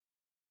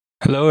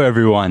Hello,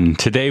 everyone.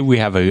 Today we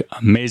have an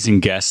amazing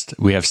guest.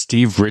 We have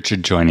Steve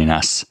Richard joining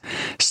us.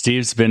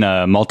 Steve's been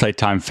a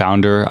multi-time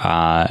founder,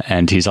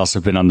 and he's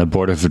also been on the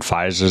board of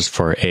advisors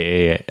for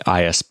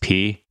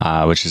AAISP,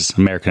 which is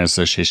American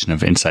Association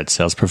of Inside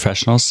Sales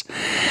Professionals.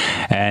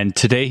 And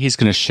today he's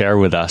going to share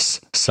with us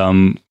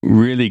some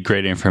really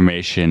great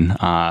information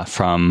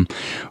from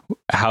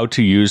how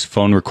to use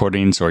phone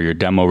recordings or your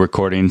demo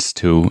recordings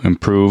to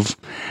improve,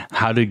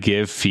 how to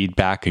give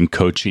feedback and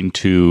coaching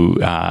to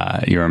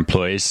your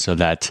employees so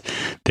that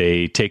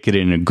they take it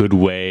in a good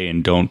way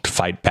and don't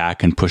fight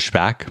back and push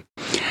back,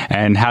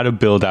 and how to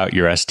build out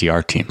your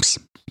SDR teams.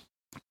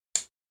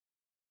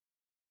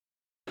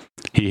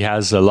 He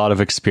has a lot of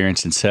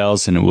experience in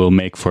sales, and it will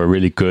make for a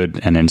really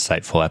good and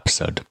insightful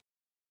episode.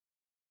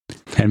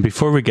 And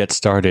before we get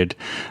started,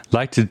 I'd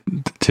like to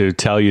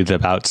tell you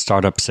about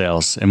Startup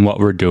Sales and what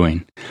we're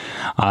doing.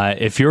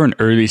 If you're an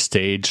early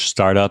stage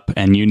startup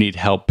and you need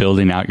help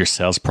building out your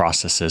sales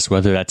processes,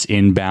 whether that's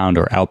inbound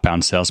or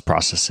outbound sales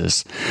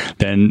processes,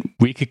 then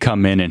we could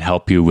come in and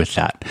help you with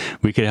that.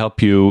 We could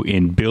help you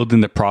in building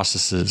the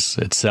processes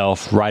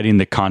itself, writing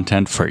the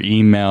content for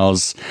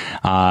emails,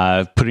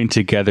 putting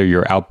together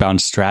your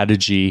outbound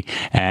strategy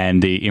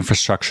and the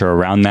infrastructure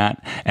around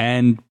that,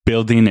 and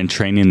building and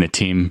training the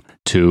team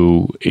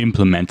to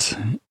implement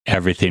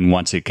everything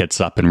once it gets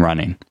up and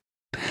running.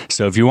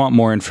 So if you want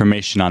more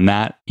information on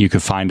that, you can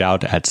find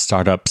out at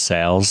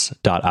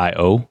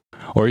startupsales.io,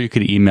 or you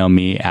could email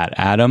me at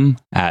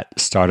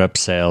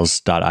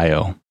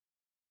adam@startupsales.io.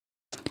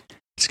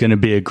 It's going to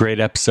be a great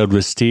episode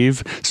with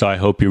Steve, so I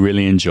hope you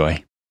really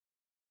enjoy.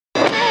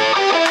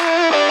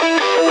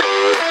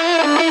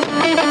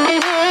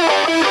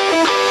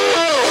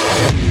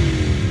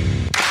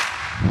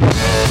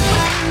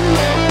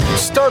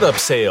 Startup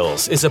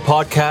Sales is a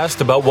podcast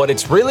about what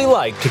it's really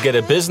like to get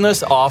a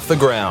business off the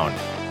ground.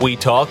 We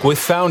talk with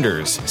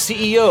founders,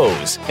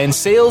 CEOs, and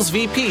sales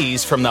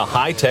VPs from the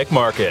high-tech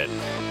market.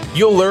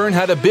 You'll learn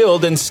how to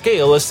build and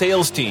scale a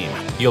sales team.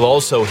 You'll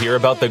also hear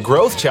about the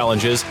growth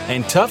challenges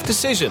and tough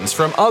decisions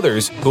from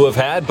others who have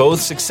had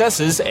both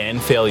successes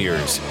and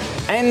failures.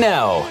 And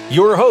now,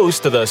 your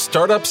host of the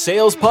Startup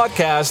Sales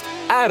Podcast,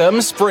 Adam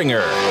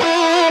Springer.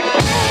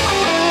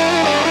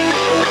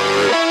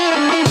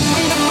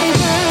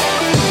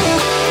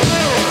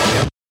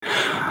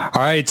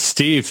 All right,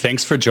 Steve,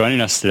 thanks for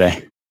joining us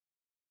today.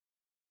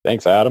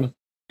 Thanks, Adam.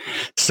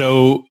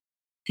 So,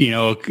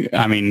 you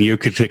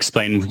could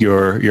explain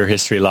your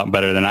history a lot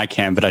better than I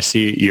can, but I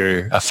see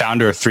you're a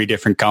founder of 3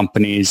 different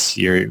companies.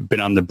 You've been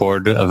on the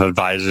board of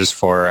advisors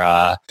for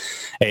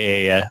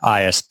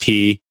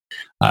AAISP.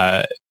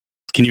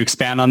 Can you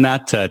expand on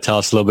that? Tell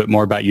us a little bit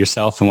more about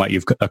yourself and what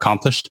you've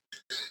accomplished.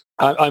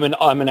 I'm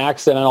an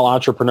accidental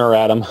entrepreneur,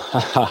 Adam.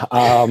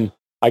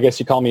 I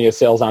guess you call me a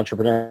sales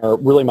entrepreneur.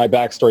 Really, my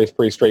backstory is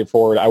pretty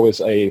straightforward. I was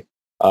a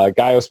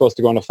guy who was supposed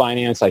to go into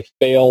finance. I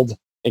failed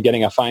in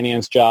getting a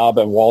finance job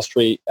at Wall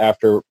Street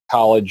after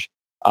college.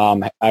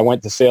 I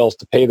went to sales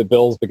to pay the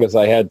bills because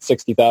I had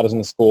 $60,000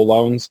 in school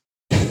loans,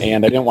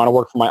 and I didn't want to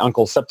work for my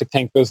uncle's septic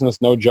tank business.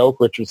 No joke,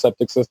 Richard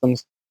Septic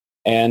Systems.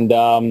 And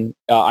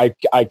I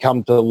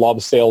come to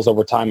love sales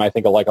over time. I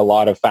think like a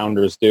lot of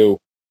founders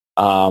do.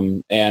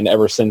 And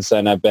ever since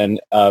then,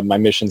 my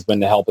mission's been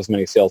to help as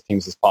many sales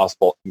teams as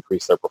possible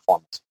increase their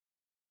performance.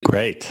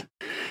 Great.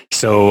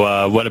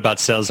 So, what about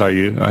sales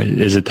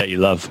is it that you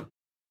love?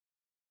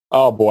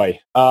 Oh boy.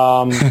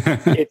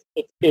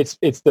 It's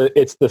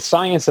the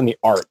science and the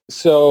art.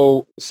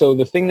 So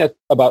the thing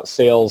about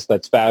sales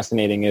that's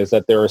fascinating is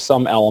that there are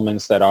some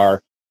elements that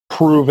are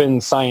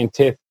proven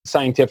scientific,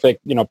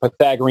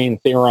 Pythagorean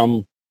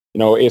theorem,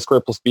 A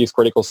squared plus B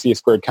squared equals C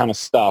squared kind of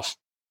stuff.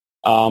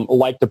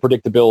 Like the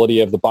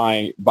predictability of the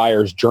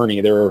buyer's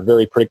journey. There are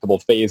very predictable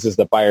phases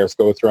that buyers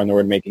go through on their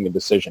way making a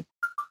decision.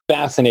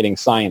 Fascinating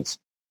science.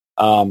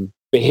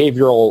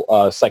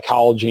 Behavioral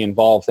psychology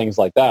involved, things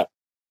like that.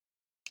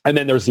 And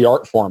then there's the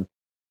art form.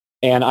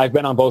 And I've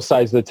been on both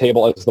sides of the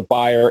table as the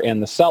buyer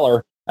and the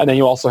seller. And then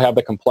you also have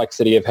the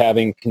complexity of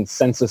having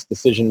consensus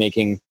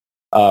decision-making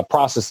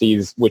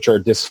processes, which are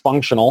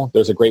dysfunctional.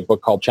 There's a great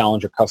book called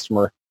Challenge Your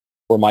Customer,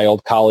 where my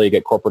old colleague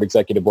at Corporate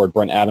Executive Board,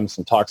 Brent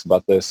Adamson, talks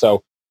about this.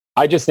 So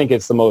I just think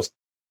it's the most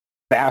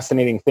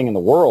fascinating thing in the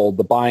world,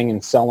 the buying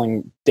and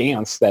selling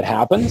dance that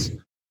happens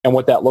and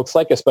what that looks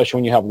like, especially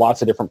when you have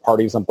lots of different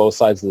parties on both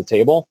sides of the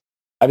table.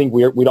 I think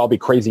we'd all be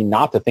crazy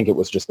not to think it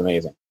was just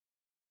amazing.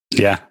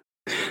 Yeah.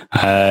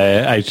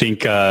 I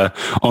think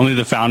only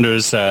the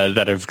founders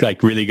that have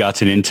really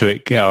gotten into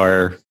it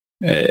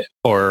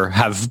or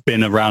have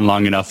been around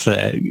long enough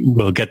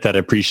will get that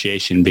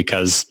appreciation,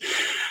 because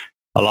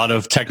a lot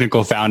of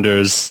technical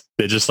founders,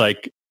 they're just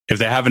if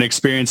they haven't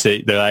experienced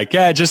it, they're like,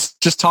 yeah,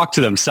 just talk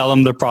to them, sell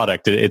them the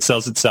product. It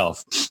sells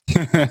itself.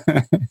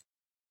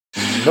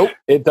 Nope,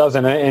 it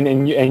doesn't.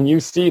 And you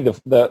see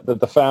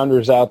the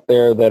founders out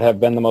there that have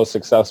been the most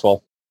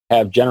successful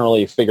have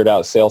generally figured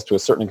out sales to a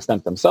certain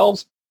extent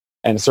themselves.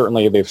 And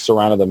certainly they've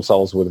surrounded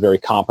themselves with very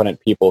competent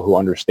people who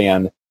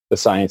understand the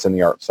science and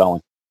the art of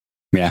selling.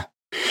 Yeah.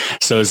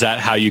 So is that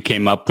how you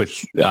came up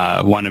with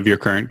one of your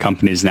current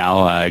companies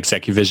now,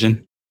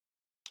 ExecuVision?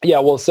 Yeah,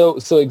 well, so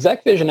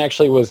ExecuVision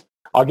actually was,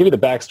 I'll give you the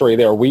backstory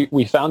there.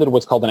 We founded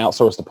what's called an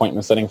outsourced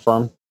appointment setting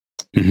firm.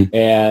 Mm-hmm.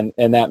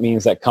 And that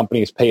means that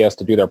companies pay us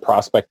to do their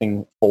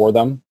prospecting for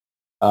them.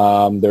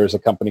 There's a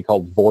company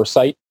called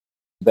Vorsight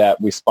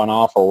that we spun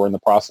off, or we're in the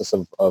process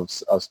of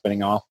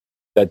spinning off,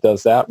 that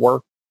does that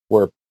work,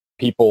 where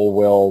people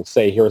will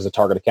say, here's a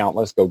target account,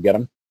 let's go get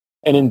them.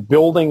 And in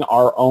building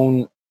our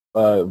own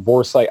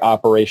Vorsight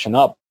operation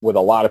up with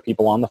a lot of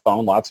people on the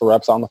phone, lots of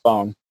reps on the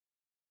phone,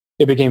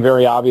 it became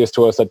very obvious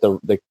to us that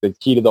the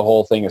key to the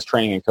whole thing is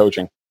training and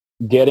coaching,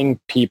 getting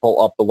people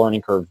up the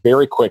learning curve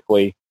very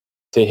quickly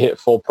to hit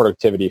full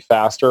productivity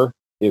faster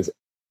is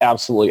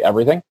absolutely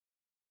everything.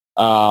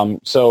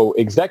 So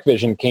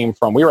ExecuVision came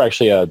from, we were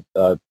actually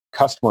a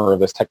customer of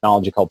this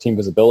technology called Team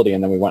Visibility,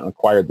 and then we went and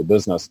acquired the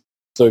business.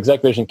 So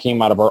ExecuVision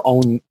came out of our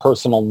own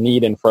personal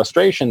need and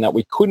frustration that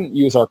we couldn't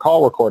use our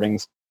call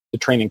recordings to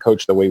train and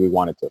coach the way we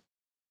wanted to.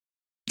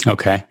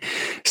 Okay.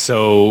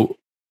 So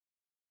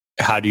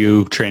how do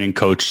you train and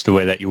coach the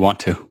way that you want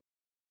to?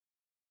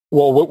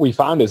 Well, what we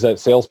found is that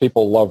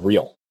salespeople love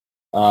real.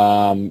 We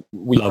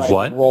love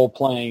what? Role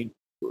playing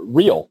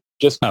real,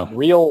 just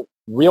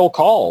real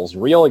calls,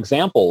 real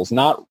examples,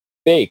 not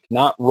fake,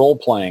 not role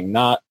playing,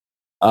 not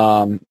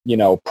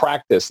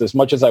practice. As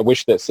much as I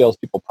wish that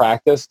salespeople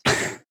practiced,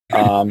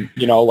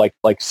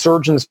 like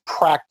surgeons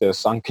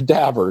practice on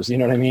cadavers. You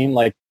know what I mean?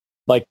 Like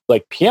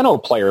piano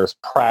players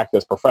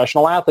practice,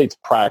 professional athletes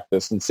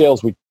practice. In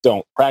sales, we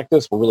don't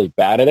practice. We're really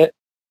bad at it.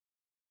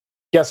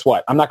 Guess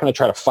what? I'm not going to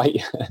try to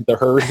fight the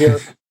herd here.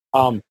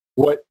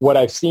 What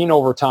I've seen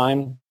over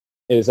time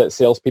is that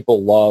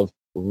salespeople love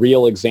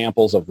real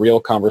examples of real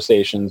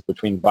conversations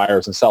between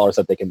buyers and sellers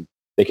that they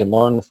can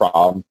learn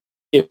from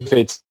if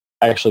it's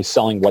actually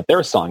selling what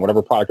they're selling,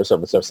 whatever product or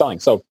service they're selling.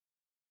 So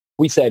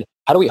we said,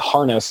 how do we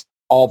harness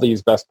all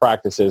these best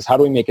practices? How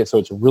do we make it so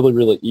it's really,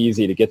 really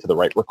easy to get to the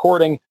right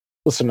recording,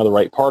 listen to the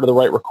right part of the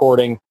right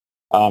recording,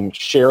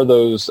 share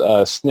those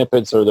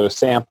snippets or those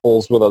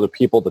samples with other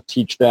people to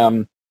teach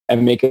them,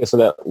 and make it so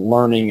that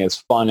learning is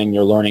fun and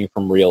you're learning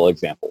from real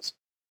examples.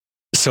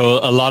 So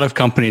a lot of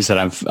companies that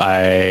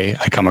I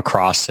come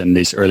across in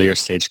these earlier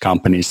stage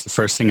companies, the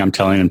first thing I'm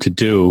telling them to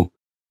do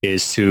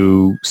is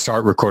to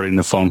start recording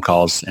the phone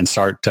calls and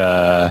start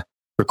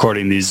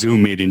recording these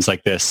Zoom meetings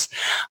like this.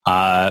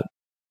 Why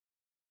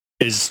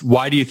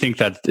do you think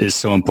that is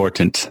so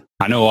important?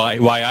 I know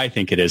why I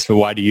think it is, but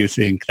why do you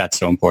think that's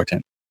so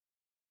important?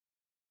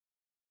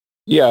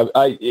 Yeah,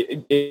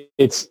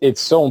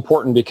 it's so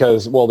important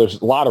because, well,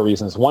 there's a lot of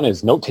reasons. One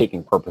is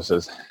note-taking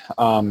purposes.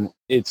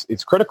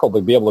 It's critical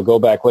to be able to go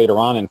back later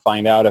on and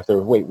find out if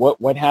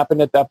what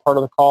happened at that part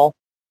of the call,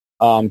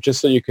 just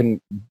so you can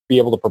be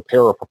able to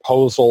prepare a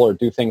proposal or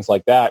do things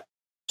like that.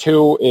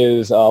 Two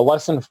is a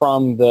lesson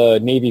from the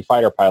Navy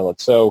fighter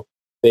pilots. So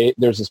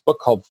there's this book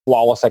called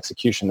Flawless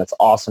Execution that's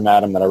awesome,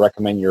 Adam, that I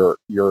recommend your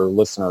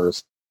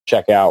listeners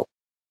check out.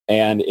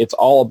 And it's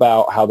all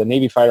about how the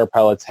Navy fighter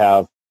pilots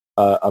have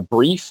a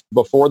brief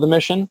before the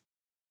mission,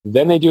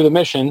 then they do the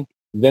mission,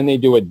 then they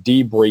do a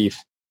debrief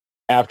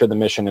after the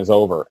mission is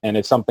over. And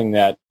it's something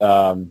that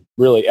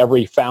really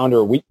every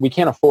founder, we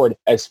can't afford,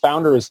 as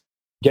founders,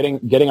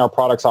 getting our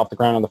products off the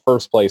ground in the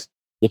first place,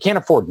 you can't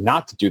afford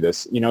not to do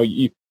this.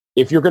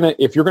 If you're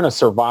gonna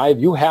survive,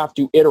 you have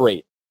to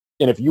iterate.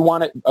 And if you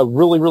want it, a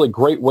really, really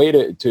great way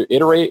to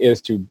iterate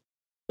is to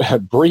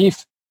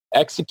brief,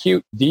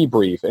 execute,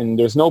 debrief. And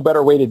there's no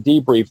better way to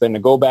debrief than to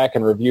go back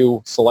and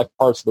review select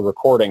parts of the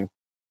recording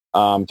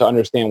to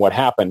understand what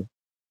happened.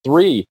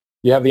 3,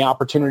 you have the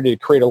opportunity to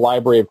create a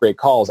library of great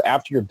calls.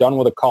 After you're done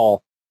with a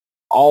call,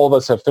 all of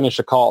us have finished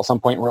a call at some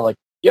point and we're like,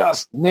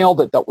 yes,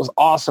 nailed it. That was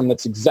awesome.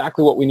 That's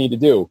exactly what we need to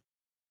do.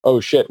 Oh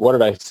shit, what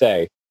did I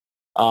say?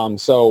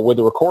 So with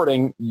the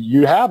recording,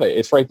 you have it.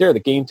 It's right there. The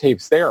game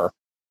tape's there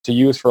to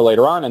use for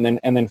later on. And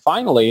then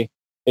finally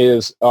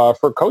is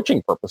for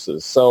coaching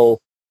purposes. So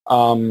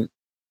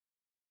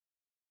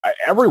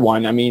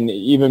everyone, I mean,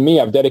 even me,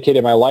 I've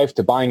dedicated my life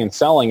to buying and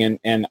selling,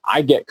 and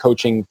I get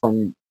coaching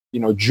from,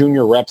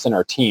 junior reps in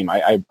our team.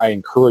 I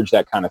encourage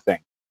that kind of thing.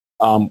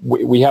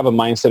 We have a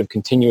mindset of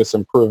continuous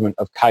improvement,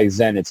 of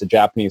Kaizen. It's a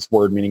Japanese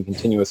word meaning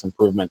continuous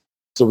improvement.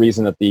 It's the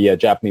reason that the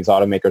Japanese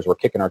automakers were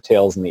kicking our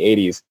tails in the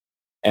 80s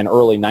and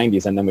early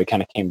 90s, and then we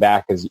kind of came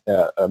back as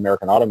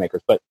American automakers.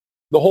 But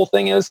the whole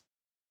thing is,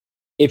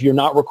 if you're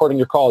not recording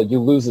your call, you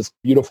lose this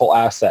beautiful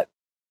asset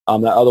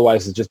that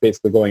otherwise is just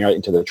basically going out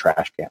into the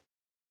trash can.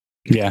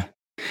 Yeah.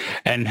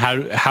 And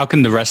how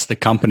can the rest of the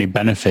company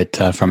benefit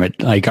from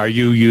it? Like, are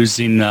you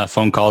using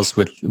phone calls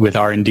with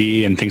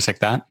R&D and things like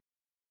that?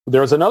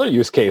 There's another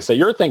use case that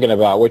you're thinking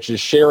about, which is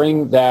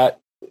sharing that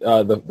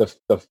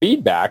the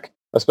feedback,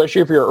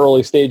 especially if you're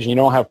early stage and you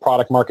don't have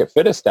product market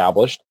fit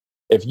established.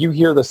 If you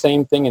hear the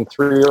same thing in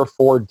 3 or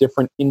 4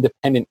 different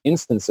independent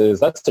instances,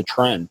 that's the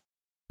trend.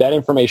 That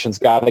information's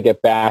got to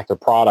get back to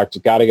product.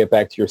 It's got to get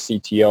back to your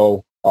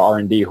CTO,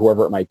 R&D,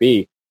 whoever it might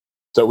be,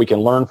 so we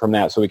can learn from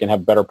that, so we can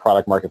have better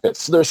product market fit.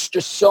 So there's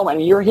just so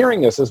many. You're hearing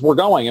this as we're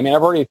going. I mean,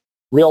 I've already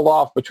reeled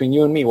off between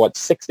you and me,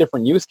 6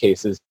 different use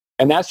cases.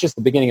 And that's just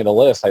the beginning of the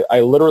list.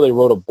 I literally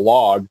wrote a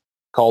blog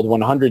called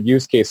 100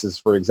 Use Cases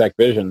for Exec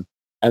Vision.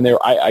 And there,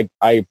 I,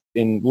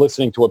 in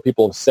listening to what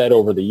people have said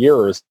over the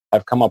years,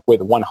 have come up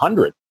with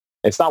 100.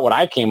 It's not what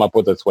I came up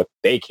with, it's what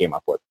they came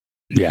up with.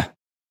 Yeah.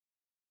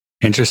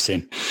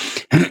 Interesting.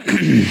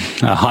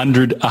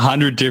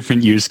 100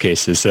 different use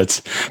cases.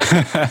 That's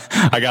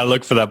I got to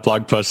look for that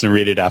blog post and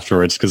read it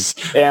afterwards because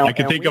I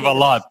can think of a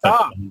lot.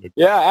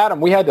 Yeah,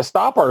 Adam, we had to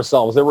stop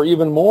ourselves. There were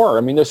even more.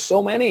 I mean, there's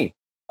so many.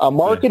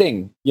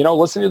 Marketing,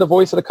 listening to the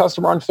voice of the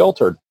customer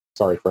unfiltered.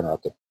 Sorry for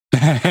interrupting.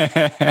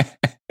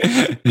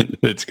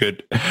 That's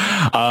good.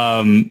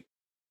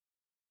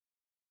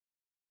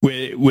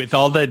 With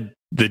all the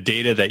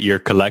data that you're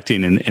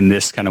collecting in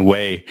this kind of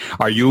way,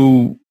 are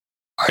you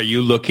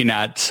looking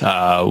at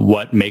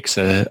what makes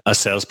a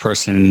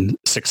salesperson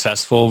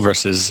successful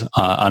versus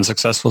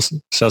unsuccessful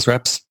sales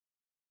reps?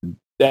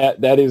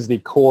 That is the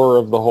core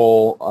of the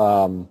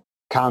whole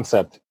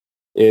concept.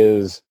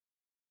 Is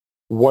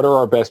what are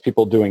our best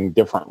people doing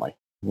differently?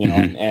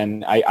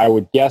 And I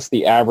would guess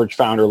the average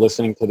founder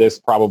listening to this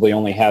probably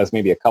only has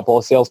maybe a couple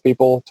of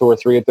salespeople, 2 or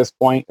 3 at this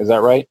point. Is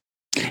that right?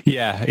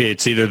 Yeah,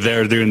 it's either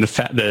they're doing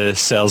the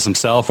sales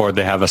themselves or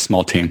they have a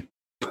small team.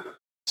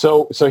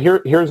 So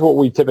here's what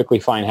we typically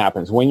find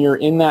happens when you're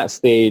in that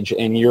stage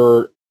and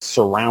you're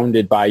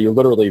surrounded by, you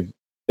literally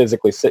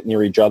physically sit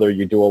near each other.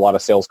 You do a lot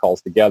of sales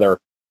calls together.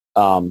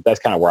 That's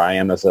kind of where I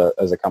am as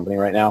a company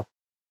right now.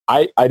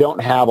 I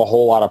don't have a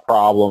whole lot of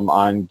problem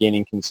on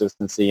gaining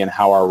consistency in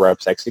how our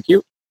reps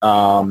execute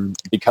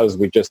because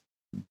we just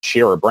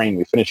share a brain.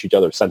 We finish each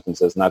other's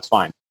sentences, and that's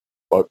fine.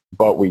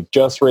 But we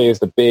just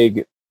raised a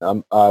big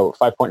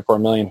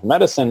 $5.4 million for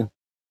medicine.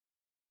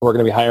 We're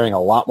going to be hiring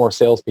a lot more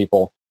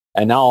salespeople,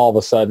 and now all of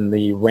a sudden,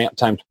 the ramp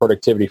time to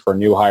productivity for a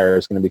new hire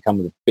is going to become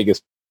the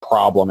biggest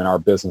problem in our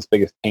business,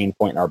 biggest pain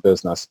point in our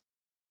business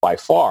by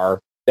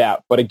far.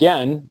 But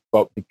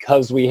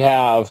because we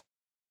have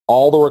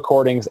all the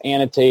recordings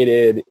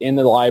annotated in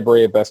the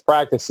library of best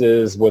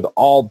practices with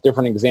all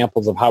different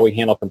examples of how we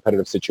handle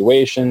competitive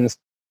situations,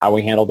 how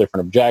we handle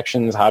different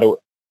objections, how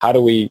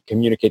do we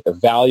communicate the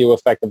value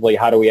effectively,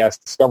 how do we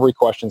ask discovery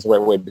questions the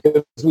right way.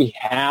 Because we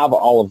have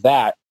all of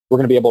that, we're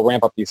going to be able to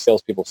ramp up these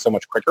salespeople so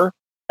much quicker.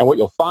 And what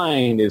you'll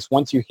find is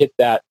once you hit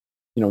that,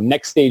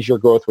 next stage of your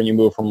growth, when you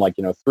move from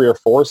 3 or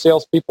 4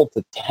 salespeople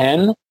to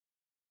 10,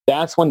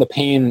 that's when the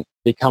pain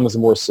becomes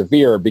more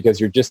severe because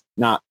you're just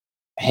not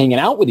hanging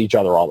out with each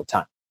other all the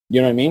time.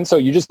 You know what I mean? So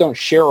you just don't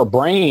share a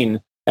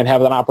brain and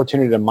have an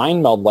opportunity to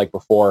mind meld like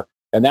before.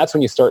 And that's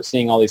when you start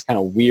seeing all these kind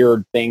of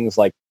weird things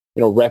like,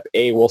 rep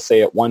A will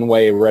say it one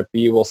way, rep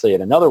B will say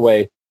it another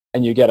way,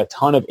 and you get a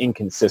ton of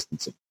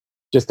inconsistency,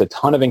 just a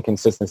ton of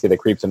inconsistency that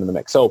creeps into the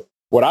mix. So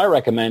what I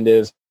recommend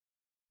is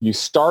you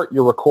start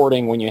your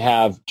recording when you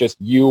have just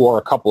you or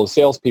a couple of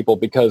salespeople,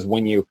 because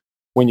when you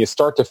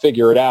start to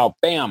figure it out,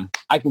 bam,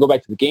 I can go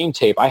back to the game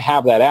tape. I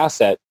have that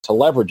asset to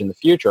leverage in the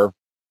future.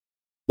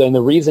 Then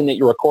the reason that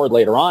you record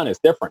later on is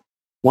different.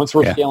 Once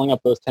we're scaling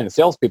up those 10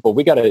 salespeople,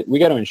 we got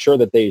to ensure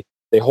that they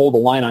hold the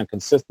line on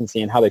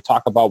consistency and how they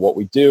talk about what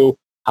we do,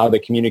 how they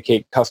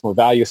communicate customer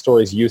value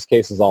stories, use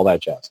cases, all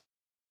that jazz.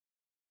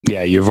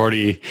 Yeah, you've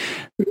already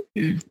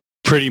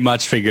pretty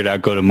much figured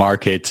out go to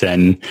market,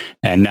 and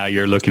now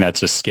you're looking at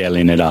just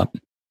scaling it up.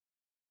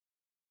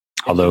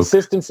 Although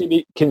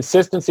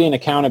consistency and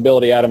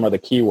accountability, Adam, are the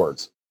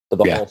keywords to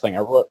the whole thing. I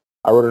wrote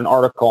an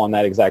article on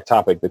that exact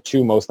topic. The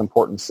 2 most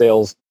important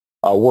sales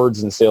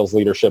words in sales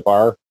leadership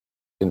are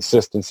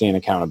consistency and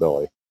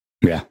accountability.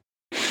 Yeah.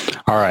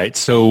 All right.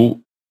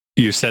 So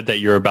you said that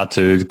you're about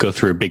to go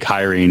through a big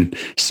hiring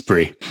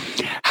spree.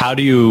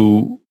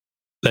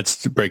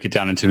 Let's break it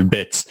down into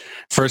bits.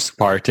 First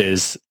part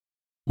is,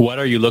 what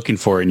are you looking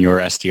for in your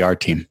SDR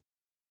team?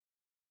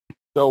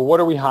 So what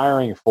are we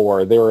hiring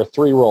for? There are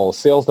 3 roles: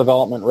 sales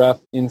development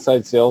rep,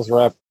 inside sales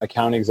rep,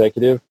 account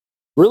executive.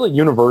 Really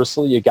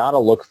universally, you got to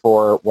look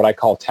for what I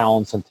call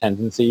talents and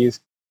tendencies.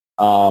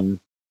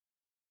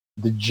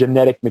 The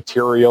genetic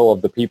material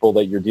of the people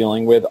that you're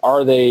dealing with.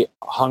 Are they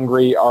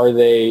hungry? Are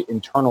they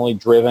internally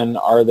driven?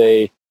 Are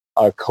they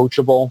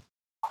coachable?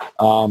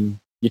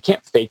 You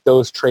can't fake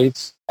those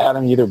traits,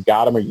 Adam. You either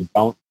got them or you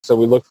don't. So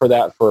we look for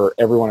that for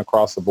everyone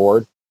across the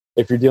board.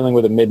 If you're dealing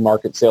with a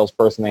mid-market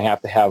salesperson, they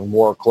have to have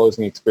more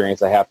closing experience.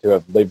 They have to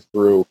have lived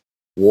through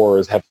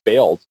wars, have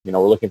failed. We're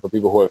looking for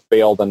people who have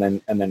failed and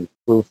then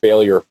through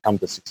failure have come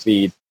to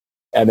succeed.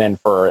 And then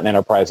for an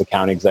enterprise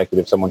account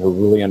executive, someone who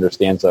really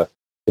understands a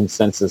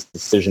consensus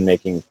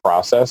decision-making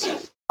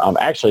process.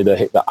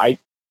 Actually,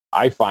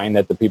 I find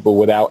that the people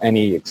without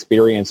any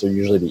experience are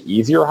usually the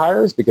easier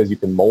hires because you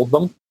can mold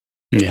them.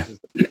 Yeah.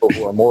 The people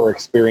who are more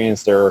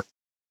experienced,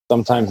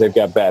 sometimes they've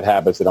got bad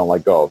habits they don't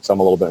let go of. So I'm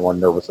a little bit more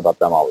nervous about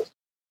them always.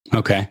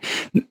 Okay.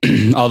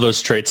 All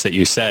those traits that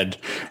you said,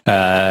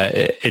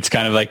 it's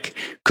kind of like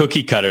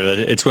cookie cutter.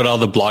 It's what all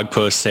the blog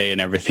posts say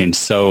and everything.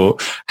 So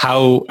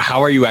how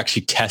are you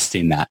actually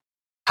testing that?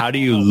 How do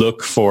you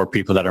look for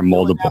people that are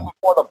moldable?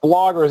 Before the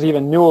bloggers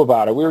even knew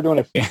about it. We were doing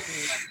it 15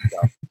 years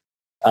ago.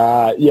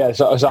 Yeah.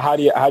 So how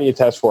do you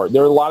test for it?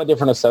 There are a lot of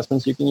different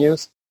assessments you can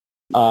use,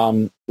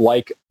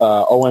 like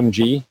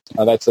OMG.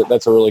 That's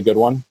a really good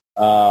one.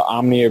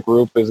 Omnia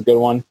Group is a good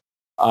one.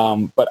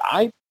 But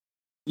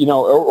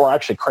or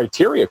actually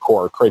Criteria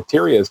Core.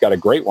 Criteria has got a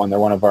great one. They're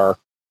one of our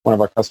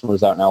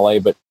customers out in LA.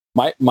 But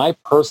my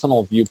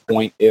personal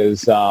viewpoint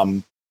is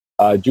do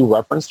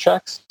reference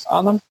checks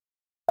on them,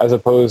 as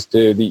opposed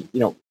to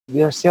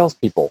they're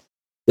salespeople.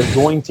 They're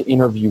going to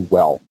interview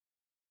well.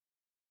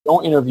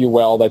 Don't interview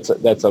well. That's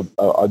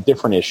a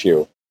different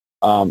issue.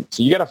 So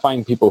you got to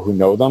find people who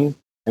know them,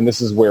 and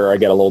this is where I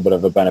get a little bit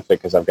of a benefit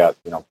because I've got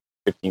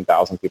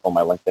 15,000 people in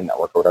my LinkedIn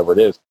network or whatever it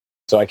is.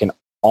 So I can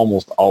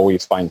almost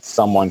always find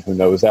someone who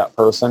knows that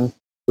person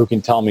who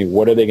can tell me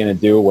what are they going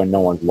to do when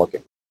no one's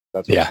looking.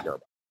 That's what I care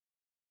about.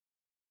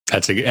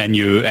 And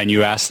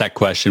you ask that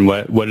question,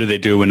 what do they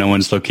do when no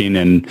one's looking,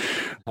 and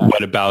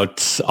what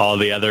about all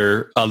the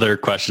other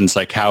questions,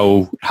 like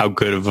how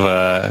good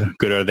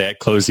are they at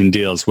closing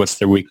deals? What's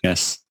their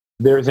weakness?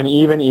 There's an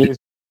even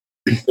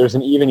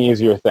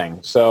easier thing.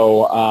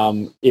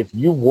 So if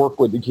you work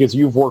because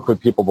you've worked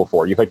with people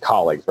before, you've had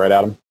colleagues, right,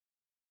 Adam?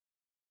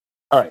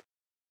 All right.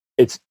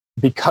 It's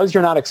because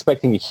you're not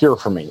expecting to hear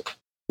from me,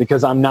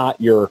 because I'm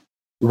not your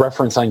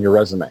reference on your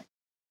resume.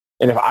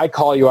 And if I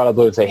call you out of the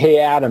blue and say, hey,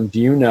 Adam, do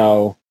you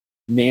know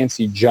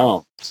Nancy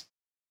Jones?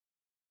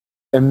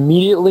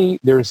 Immediately,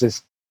 there's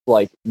this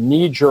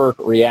knee-jerk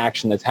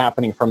reaction that's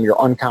happening from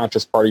your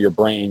unconscious part of your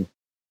brain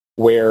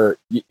and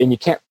you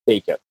can't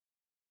fake it.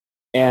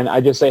 And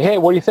I just say, hey,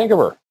 what do you think of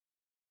her?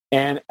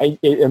 And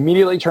it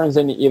immediately turns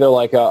into either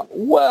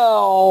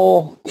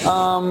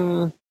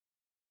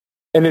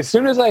and as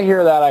soon as I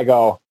hear that, I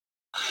go,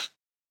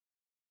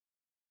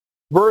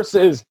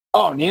 versus,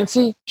 oh,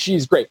 Nancy,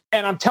 she's great.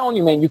 And I'm telling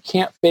you, man, you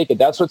can't fake it.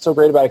 That's what's so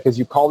great about it, because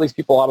you call these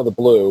people out of the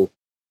blue,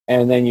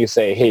 and then you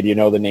say, hey, do you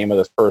know the name of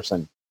this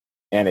person?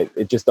 And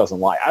it just doesn't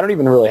lie. I don't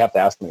even really have to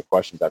ask them any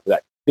questions after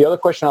that. The other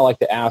question I like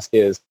to ask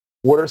is,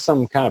 what are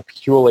some kind of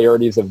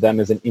peculiarities of them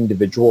as an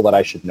individual that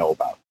I should know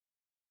about?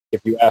 If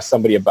you ask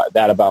somebody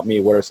about me,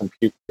 what are some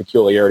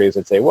peculiarities?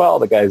 I'd say, well,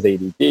 the guy's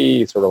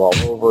ADD, sort of all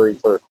over, he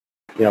sort of,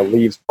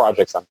 leaves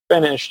projects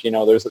unfinished.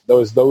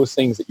 There's those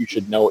things that you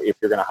should know if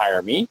you're going to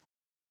hire me.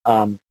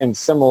 And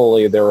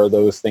similarly, there are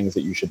those things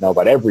that you should know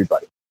about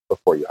everybody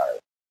before you hire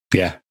them.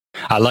 Yeah,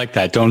 I like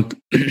that. Don't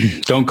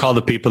call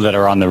the people that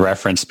are on the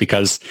reference,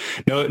 because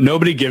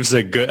nobody gives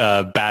a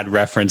bad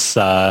reference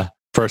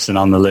person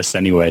on the list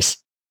anyways.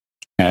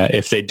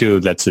 If they do,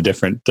 that's a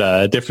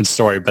different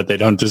story, but they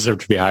don't deserve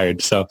to be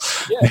hired. So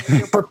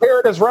you're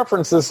prepared as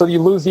references, so you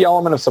lose the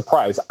element of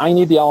surprise. I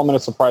need the element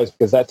of surprise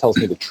because that tells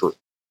me the truth.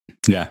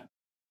 Yeah.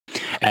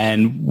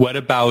 And what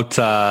about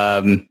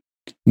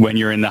when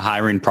you're in the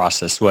hiring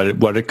process?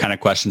 What kind of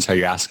questions are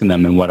you asking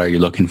them, and what are you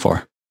looking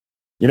for?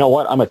 You know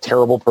what? I'm a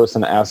terrible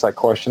person to ask that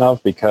question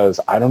of, because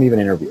I don't even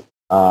interview.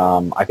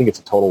 I think it's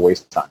a total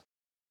waste of time.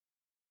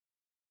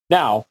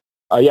 Now,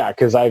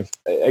 because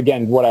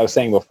what I was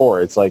saying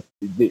before, it's like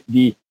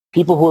the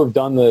people who have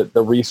done the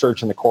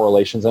research and the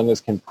correlations on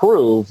this can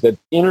prove that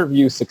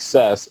interview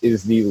success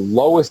is the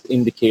lowest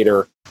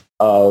indicator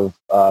of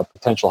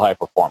potential high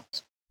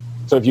performance.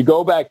 So if you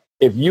go back,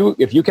 if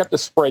you kept a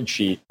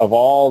spreadsheet of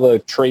all the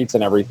traits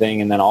and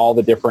everything, and then all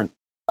the different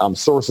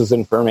sources of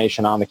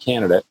information on the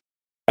candidate,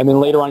 and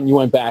then later on you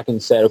went back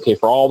and said, okay,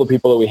 for all the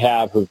people that we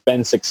have who've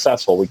been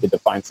successful, we could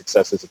define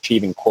success as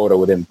achieving quota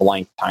within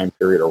blank time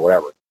period or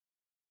whatever.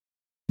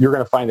 You're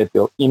going to find that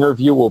the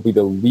interview will be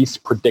the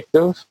least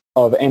predictive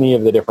of any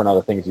of the different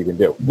other things you can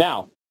do.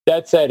 Now,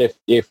 that said,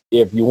 if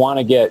you want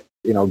to get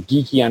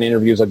geeky on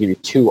interviews, I'll give you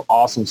two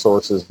awesome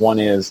sources. One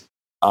is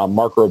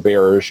Mark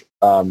Roberge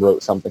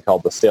wrote something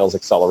called the Sales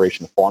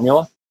Acceleration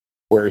Formula,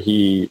 where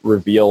he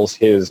reveals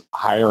his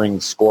hiring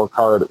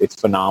scorecard. It's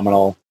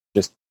phenomenal.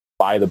 Just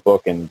buy the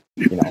book and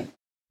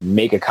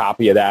make a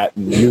copy of that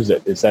and use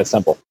it. It's that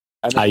simple.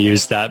 I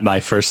used that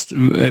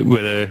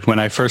when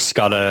I first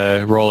got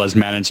a role as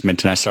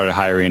management and I started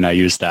hiring. I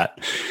used that,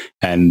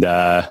 and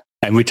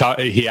we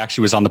talked. He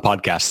actually was on the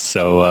podcast,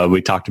 so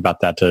we talked about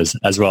that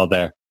as well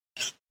there.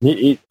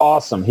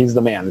 Awesome. He's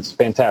the man. It's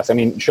fantastic. I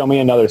mean, show me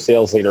another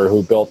sales leader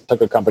who took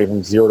a company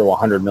from 0 to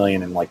 100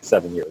 million in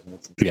 7 years.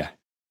 Yeah.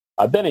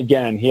 Then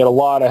again, he had a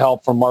lot of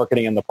help from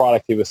marketing and the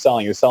product he was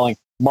selling. He was selling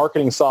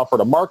marketing software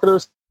to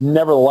marketers.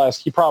 Nevertheless,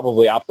 he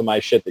probably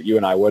optimized shit that you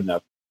and I wouldn't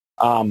have.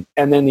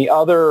 And then the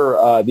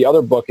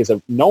other book is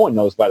no one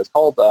knows about it. It's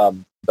called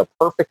The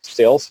Perfect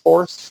Sales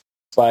Force.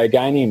 It's by a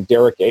guy named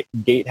Derek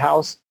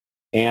Gatehouse.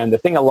 And the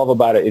thing I love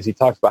about it is he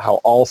talks about how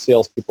all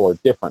salespeople are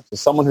different. So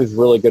someone who's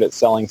really good at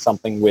selling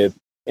something with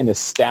an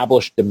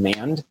established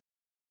demand.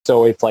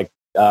 So it's like,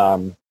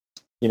 if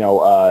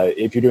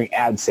you're doing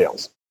ad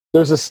sales,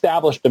 there's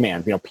established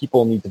demand.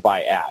 People need to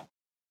buy ad.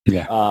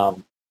 Yeah.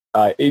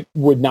 It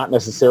would not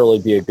necessarily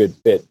be a good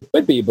fit. It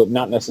could be, but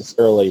not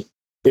necessarily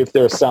if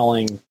they're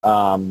selling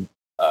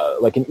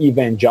like an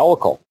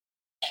evangelical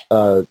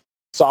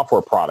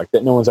software product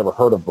that no one's ever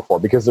heard of before,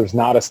 because there's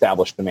not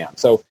established demand.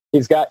 So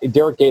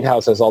Derek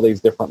Gatehouse has all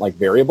these different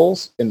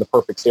variables in the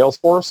Perfect Sales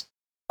Force.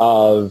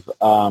 of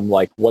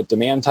like what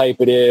demand type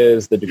it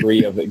is, the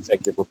degree of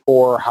executive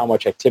rapport, how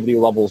much activity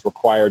level is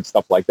required,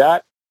 stuff like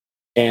that.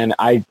 And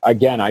I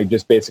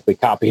just basically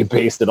copy and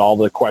pasted all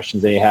the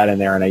questions they had in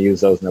there, and I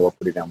used those, and they were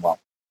pretty damn well.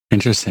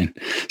 Interesting.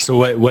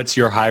 So what's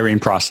your hiring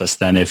process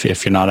then if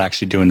you're not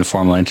actually doing the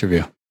formal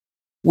interview?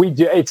 We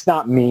do. It's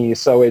not me,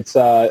 so it's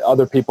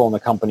other people in the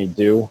company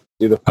do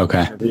the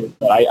interview.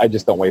 But I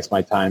just don't waste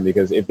my time,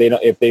 because if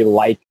they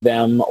like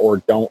them or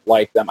don't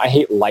like them, I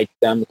hate like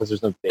them because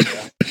there's no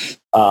data.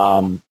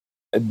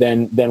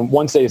 Then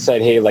once they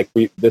said, hey, like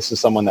this is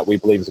someone that we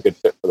believe is a good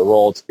fit for the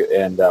role, it's good,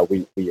 and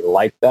we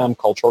like them,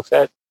 cultural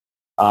fit.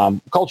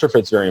 Culture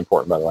fit's very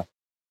important, by the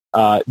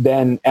way.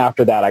 Then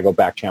after that, I go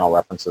back channel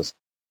references.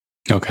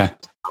 Okay.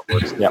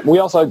 Yeah. We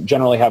also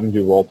generally have them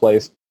do role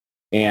plays.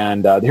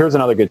 And here's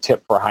another good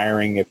tip for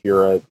hiring if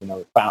you're a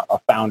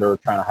founder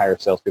trying to hire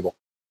salespeople.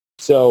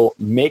 So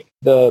make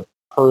the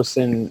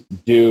person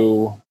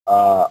do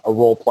a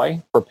role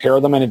play. Prepare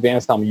them in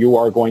advance. Tell them you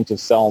are going to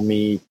sell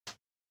me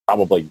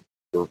probably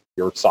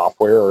your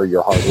software or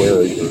your hardware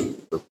or your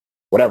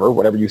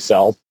whatever you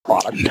sell,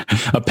 product.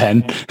 A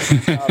pen.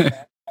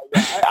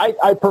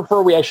 I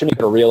prefer we actually make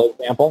it a real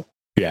example.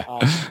 Yeah.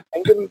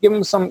 And give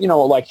them some,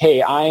 like,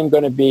 hey, I'm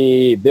going to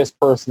be this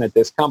person at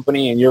this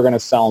company, and you're going to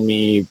sell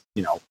me,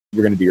 you're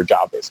going to do your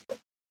job, basically.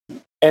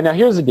 And now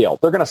here's the deal.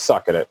 They're going to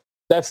suck at it.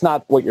 That's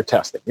not what you're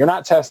testing. You're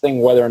not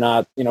testing whether or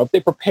not, if they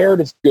prepared,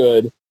 it's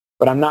good,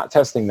 but I'm not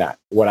testing that.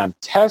 What I'm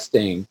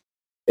testing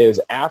is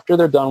after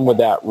they're done with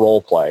that role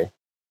play,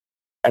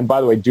 and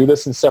by the way, do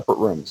this in separate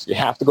rooms. You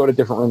have to go to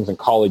different rooms and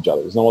call each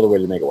other. There's no other way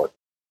to make it work.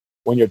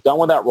 When you're done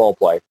with that role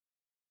play,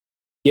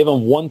 give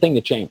them one thing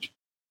to change.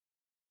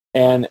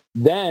 And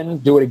then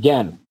do it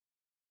again.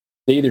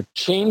 They either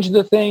change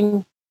the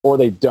thing or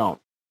they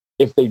don't.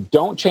 If they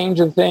don't change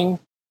the thing,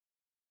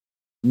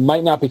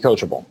 might not be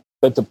coachable.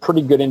 That's a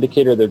pretty good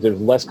indicator that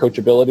there's less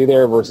coachability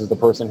there versus the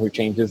person who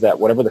changes that,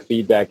 whatever the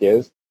feedback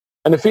is.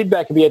 And the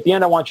feedback could be, at the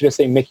end, I want you to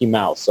say Mickey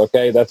Mouse,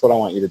 okay? That's what I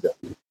want you to do.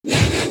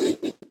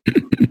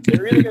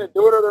 They're either going to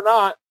do it or they're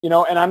not,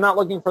 and I'm not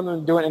looking for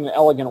them to do it in an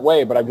elegant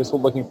way, but I'm just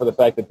looking for the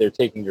fact that they're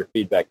taking your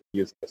feedback and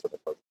using it with the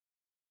coach.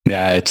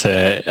 Yeah,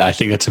 I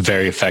think that's a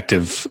very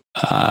effective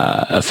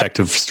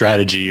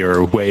strategy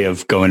or way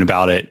of going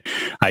about it.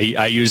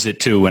 I use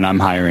it too when I'm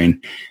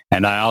hiring,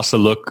 and I also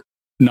look.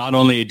 Not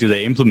only do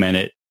they implement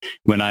it,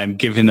 when I'm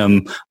giving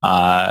them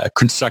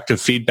constructive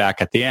feedback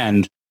at the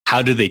end,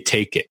 how do they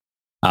take it?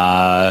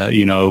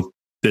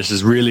 This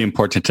is really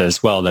important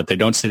as well, that they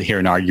don't sit here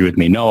and argue with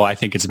me. No, I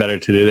think it's better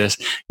to do this.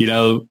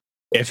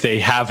 If they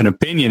have an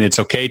opinion, it's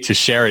okay to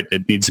share it.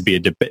 It needs to be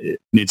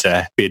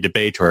a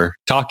debate or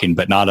talking,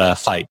 but not a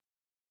fight.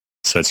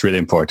 So it's really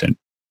important.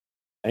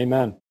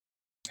 Amen.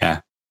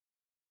 Yeah.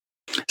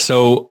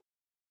 So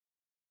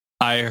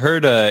I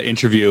heard a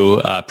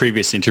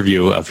previous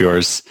interview of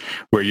yours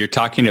where you're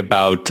talking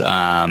about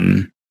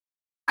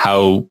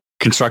how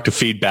constructive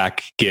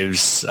feedback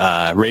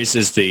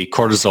raises the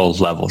cortisol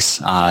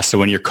levels. So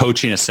when you're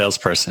coaching a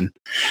salesperson.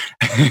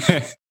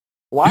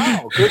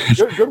 Wow,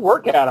 good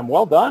work, Adam.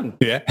 Well done.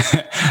 Yeah,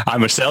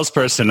 I'm a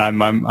salesperson.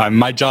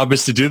 My job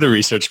is to do the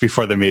research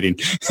before the meeting.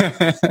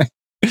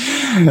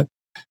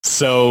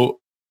 So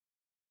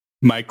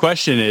my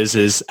question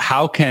is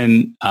how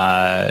can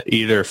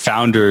either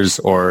founders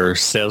or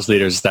sales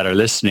leaders that are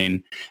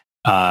listening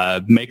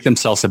make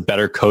themselves a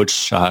better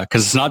coach?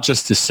 Because it's not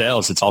just to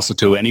sales, it's also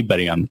to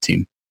anybody on the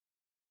team.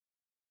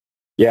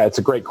 Yeah, it's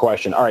a great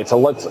question. All right, so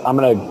I'm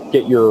going to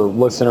get your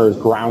listeners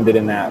grounded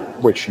in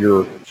that, which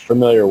you're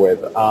familiar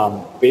with.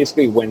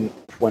 Basically, when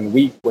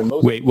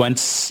most... Wait, one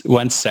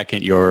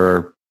second,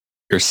 your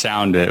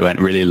sound went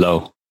really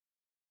low.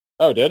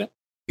 Oh, did it?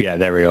 Yeah,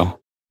 there we go.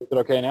 Is it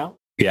okay now?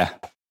 Yeah.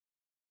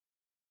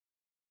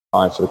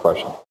 I'll answer the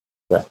question.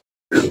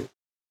 Okay.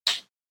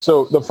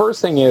 So the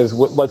first thing is,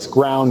 let's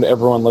ground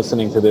everyone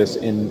listening to this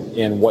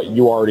in what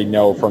you already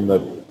know from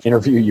the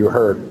interview you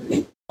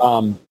heard.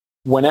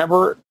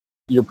 Whenever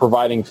you're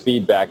providing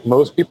feedback,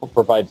 most people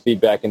provide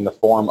feedback in the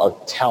form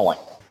of telling.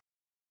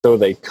 So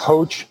they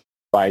coach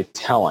by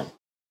telling,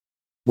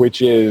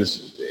 which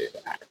is,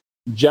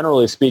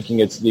 generally speaking,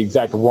 it's the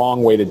exact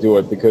wrong way to do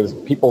it, because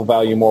people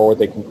value more what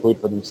they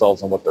conclude for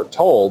themselves than what they're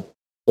told.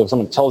 So if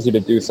someone tells you to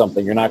do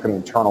something, you're not going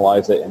to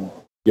internalize it, and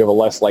you have a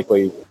less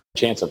likely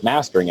chance of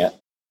mastering it.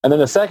 And then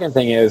the second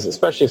thing is,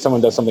 especially if someone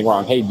does something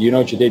wrong, hey, do you know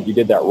what you did? You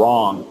did that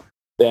wrong.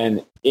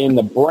 Then in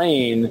the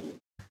brain,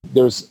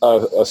 there's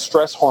a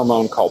stress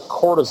hormone called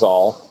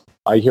cortisol.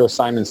 I hear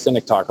Simon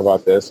Sinek talk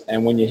about this.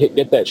 And when you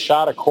get that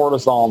shot of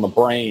cortisol in the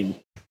brain,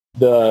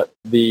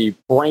 the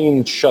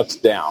brain shuts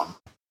down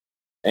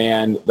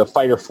and the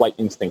fight or flight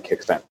instinct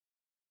kicks in.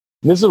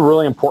 And this is a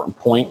really important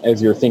point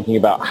as you're thinking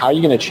about how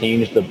you're going to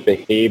change the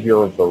behavior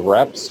of the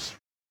reps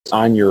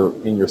in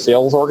your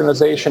sales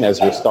organization as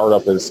your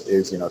startup is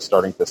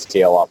starting to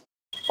scale up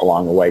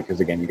along the way. Because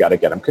again, you got to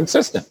get them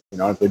consistent.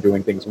 If they're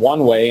doing things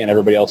one way and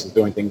everybody else is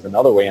doing things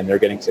another way and they're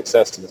getting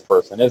success and this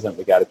person isn't,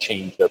 we got to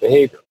change their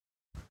behavior.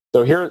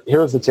 So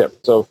here's the tip.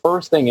 So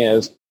first thing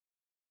is,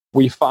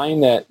 we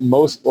find that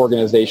most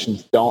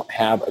organizations don't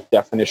have a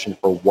definition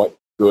for what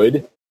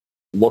good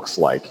looks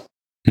like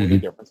for the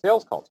different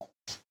sales call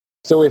types.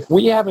 So if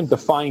we haven't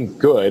defined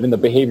good and the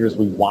behaviors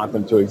we want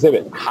them to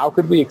exhibit, how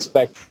could we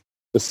expect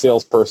the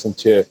salesperson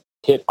to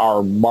hit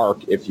our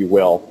mark, if you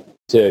will,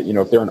 to,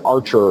 if they're an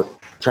archer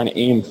trying to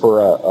aim for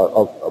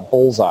a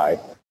bullseye,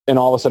 and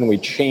all of a sudden we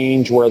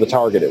change where the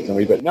target is, and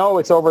we go, no,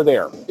 it's over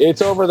there.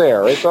 It's over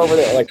there. It's over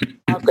there. Like,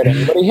 how could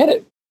anybody hit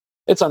it?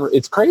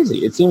 It's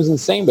crazy. It seems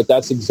insane, but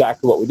that's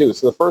exactly what we do.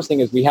 So the first thing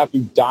is we have to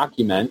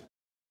document.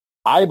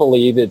 I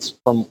believe it's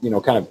from,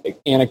 kind of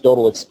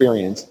anecdotal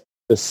experience,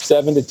 the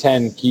 7 to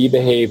 10 key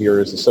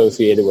behaviors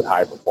associated with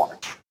high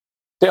performance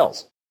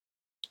sales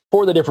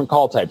for the different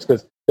call types,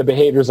 because the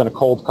behaviors in a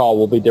cold call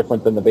will be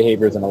different than the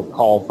behaviors in a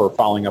call for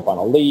following up on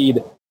a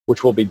lead,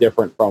 which will be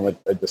different from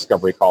a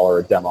discovery call or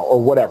a demo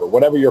or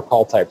whatever your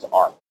call types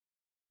are.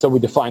 So we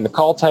define the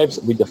call types,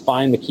 we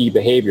define the key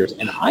behaviors,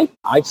 and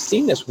I've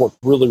seen this work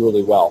really,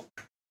 really well.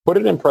 Put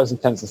it in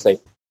present tense and say,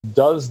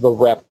 does the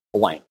rep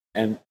blank?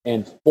 And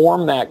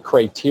form that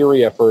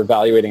criteria for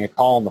evaluating a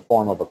call in the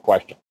form of a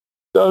question.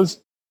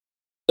 Does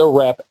the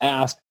rep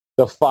ask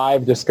the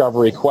 5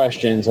 discovery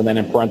questions, and then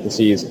in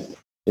parentheses,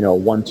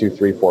 1, 2,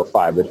 3, 4,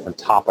 5, the different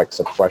topics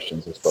of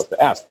questions they're supposed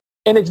to ask.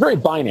 And it's very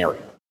binary.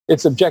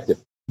 It's subjective.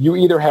 You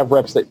either have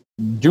reps that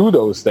do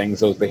those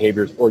things, those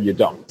behaviors, or you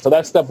don't. So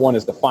that's step 1,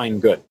 is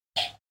define good.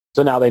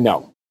 So now they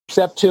know.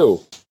 Step 2,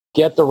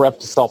 get the rep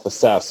to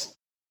self-assess.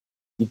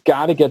 You've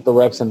got to get the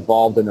reps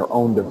involved in their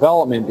own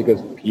development,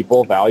 because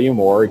people value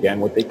more,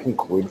 again, what they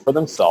conclude for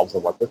themselves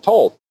than what they're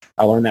told.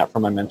 I learned that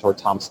from my mentor,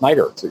 Tom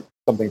Snyder. It's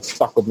something that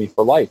stuck with me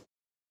for life.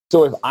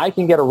 So if I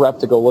can get a rep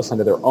to go listen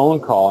to their own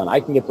call, and I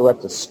can get the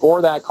rep to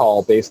score that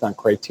call based on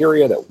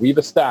criteria that we've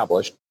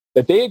established,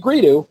 that they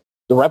agree to,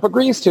 the rep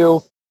agrees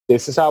to,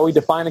 this is how we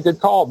define a good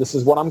call. This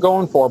is what I'm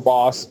going for,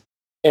 boss.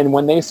 And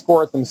when they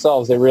score it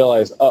themselves, they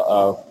realize,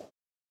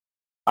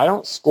 I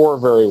don't score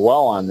very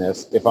well on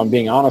this. If I'm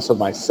being honest with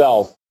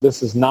myself,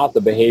 this is not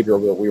the behavior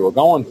that we were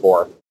going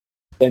for.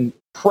 And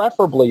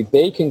preferably,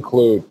 they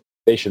conclude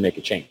they should make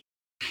a change.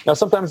 Now,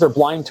 sometimes they're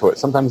blind to it.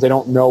 Sometimes they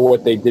don't know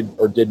what they did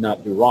or did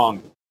not do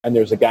wrong. And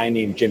there's a guy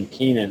named Jim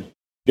Keenan. Did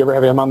you ever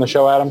have him on the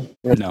show, Adam?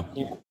 No.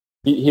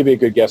 He'd be a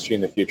good guest for you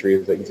in the future.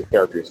 He's a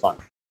character. He's fun.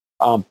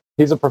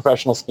 He's a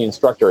professional ski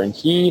instructor. And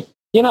he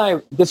and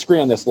I disagree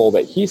on this a little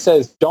bit. He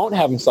says, don't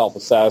have them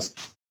self-assess.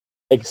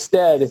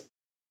 Instead,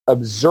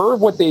 observe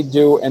what they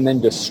do and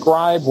then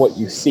describe what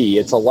you see.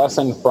 It's a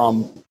lesson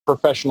from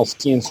professional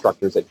ski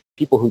instructors, that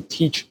people who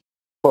teach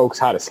folks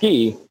how to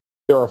ski.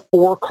 There are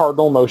 4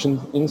 cardinal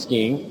motions in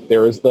skiing.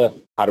 There is the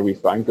how do we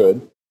find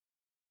good?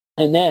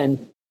 And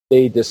then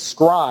they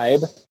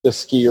describe the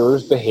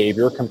skier's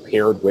behavior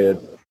compared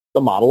with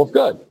the model of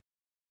good,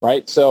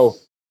 right? So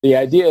the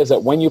idea is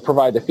that when you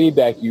provide the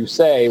feedback, you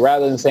say,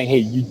 rather than saying,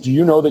 hey, do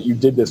you know that you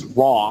did this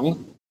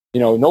wrong?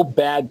 No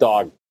bad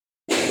dog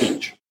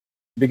speech,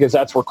 because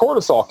that's where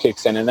cortisol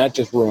kicks in, and that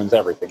just ruins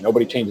everything.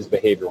 Nobody changes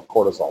behavior when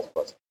cortisol is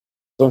present.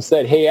 So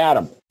instead, hey,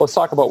 Adam, let's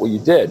talk about what you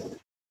did.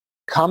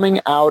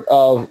 Coming out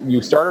of,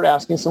 you started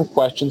asking some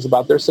questions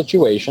about their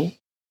situation.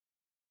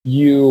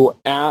 You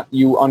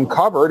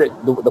uncovered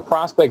it. The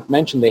prospect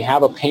mentioned they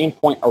have a pain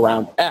point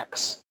around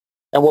X.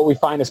 And what we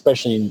find,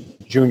 especially in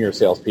junior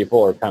salespeople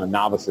or kind of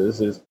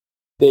novices, is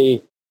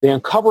they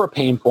uncover a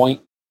pain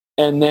point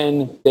and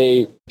then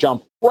they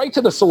jump right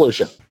to the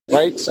solution,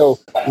 right? So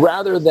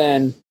rather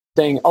than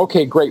saying,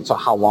 okay, great, so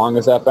how long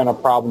has that been a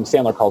problem?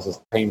 Sandler calls this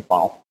the pain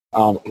funnel.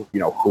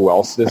 Who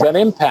else is that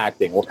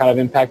impacting? What kind of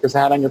impact has it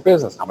had on your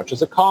business? How much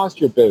does it cost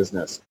your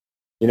business?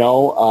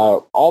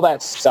 All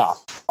that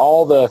stuff,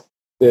 all the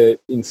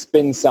in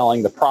spin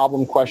selling, the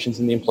problem questions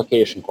and the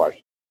implication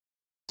questions.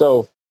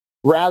 So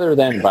rather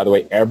than, by the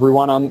way,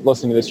 everyone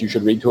listening to this, you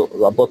should read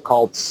a book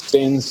called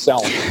Spin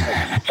Selling,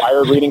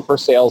 Inspired Reading for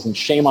Sales, and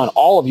shame on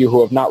all of you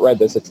who have not read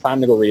this. It's time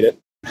to go read it.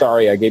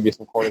 Sorry, I gave you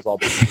some cortisol.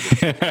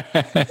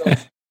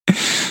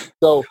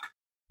 So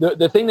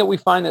the thing that we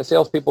find that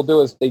salespeople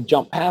do is they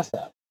jump past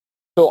that.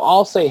 So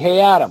I'll say,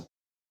 hey, Adam,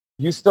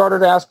 you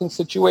started asking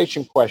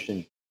situation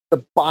questions.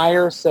 The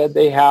buyer said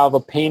they have a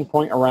pain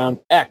point around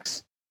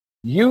X.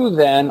 You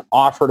then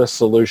offered a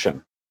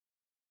solution.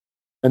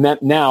 And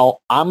that now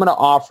I'm going to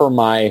offer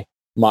my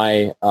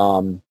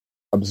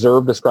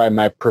observe, describe,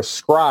 my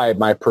prescribe,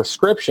 my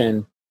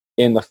prescription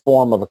in the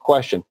form of a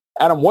question.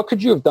 Adam, what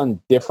could you have done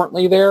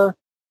differently there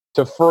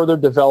to further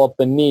develop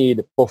the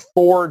need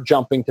before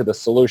jumping to the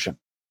solution?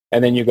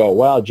 And then you go,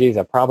 well, geez,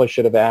 I probably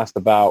should have asked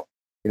about,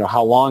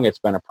 how long it's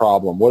been a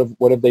problem.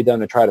 What have they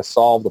done to try to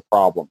solve the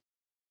problem?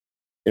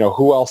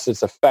 Who else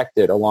is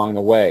affected along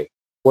the way?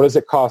 What does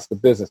it cost the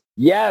business?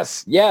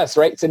 Yes,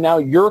 right? So now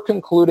you're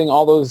concluding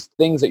all those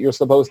things that you're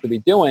supposed to be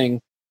doing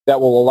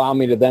that will allow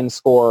me to then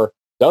score,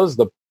 does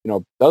the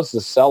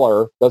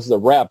seller, does the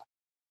rep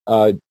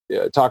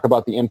talk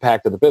about the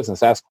impact of the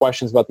business, ask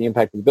questions about the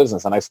impact of the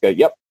business? And I say,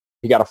 yep,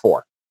 he got a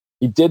 4.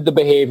 He did the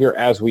behavior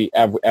as we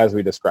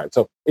described.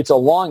 So it's a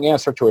long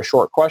answer to a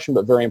short question,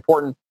 but very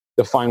important.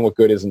 Define what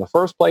good is in the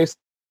first place.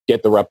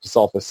 Get the rep to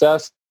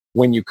self-assess.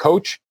 When you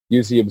coach,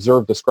 use the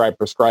observe, describe,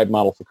 prescribe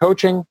model for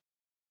coaching,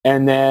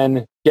 and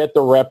then get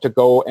the rep to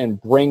go and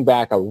bring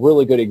back a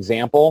really good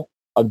example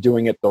of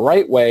doing it the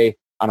right way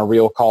on a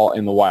real call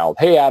in the wild.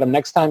 Hey, Adam,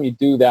 next time you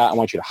do that, I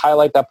want you to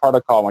highlight that part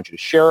of the call. I want you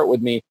to share it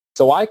with me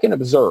so I can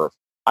observe.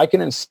 I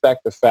can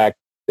inspect the fact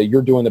that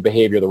you're doing the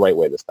behavior the right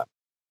way this time.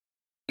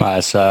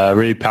 That's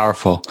really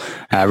powerful.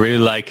 I really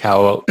like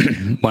how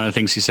one of the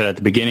things you said at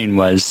the beginning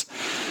was,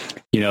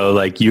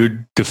 like you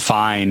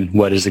define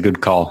what is a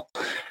good call.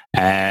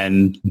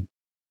 And,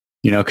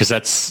 because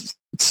that's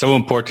so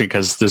important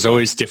because there's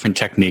always different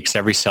techniques.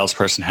 Every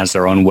salesperson has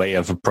their own way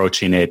of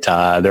approaching it,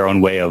 their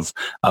own way of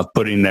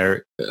putting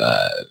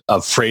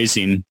of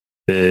phrasing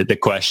the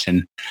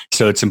question.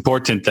 So it's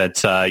important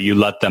that you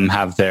let them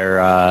have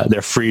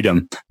their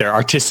freedom, their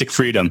artistic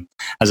freedom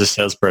as a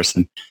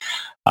salesperson.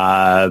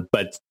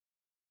 But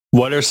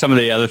what are some of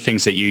the other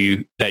things that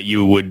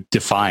you would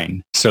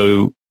define?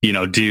 So,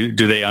 do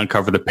they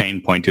uncover the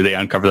pain point? Do they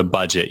uncover the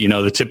budget?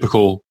 The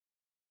typical,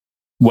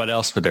 what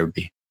else would there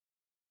be?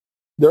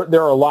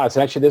 There are lots.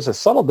 And actually, there's a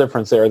subtle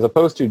difference there as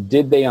opposed to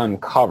did they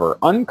uncover.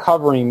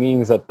 Uncovering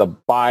means that the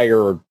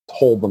buyer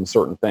told them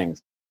certain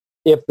things.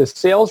 If the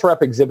sales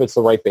rep exhibits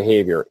the right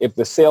behavior, if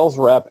the sales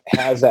rep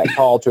has that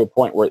call to a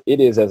point where it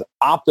is as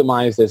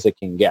optimized as it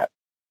can get,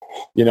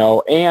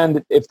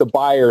 and if the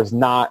buyer is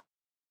not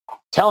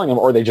telling them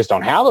or they just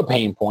don't have a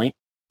pain point,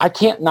 I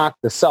can't knock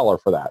the seller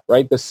for that,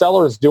 right? The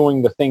seller is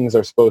doing the things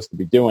they're supposed to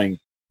be doing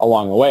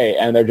along the way,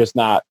 and they're just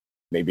not,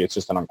 maybe it's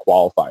just an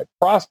unqualified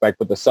prospect,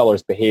 but the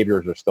seller's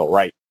behaviors are still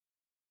right.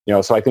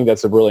 So I think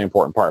that's a really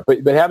important part.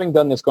 But having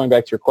done this, going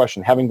back to your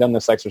question, having done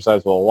this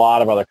exercise with a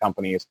lot of other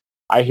companies,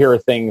 I hear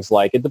things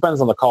like, it depends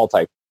on the call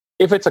type.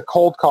 If it's a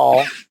cold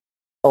call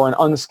or an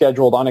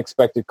unscheduled,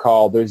 unexpected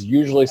call, there's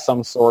usually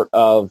some sort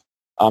of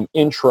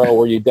intro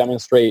where you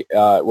demonstrate,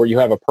 where you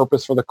have a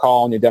purpose for the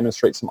call and you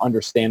demonstrate some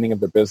understanding of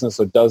the business.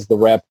 So does the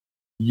rep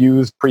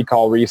use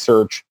pre-call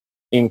research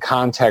in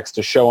context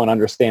to show an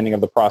understanding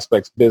of the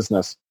prospect's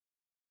business?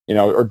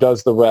 Or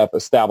does the rep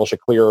establish a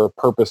clear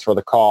purpose for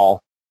the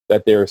call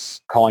that they're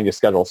calling to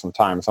schedule some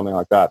time, something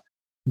like that?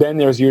 Then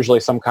there's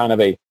usually some kind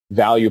of a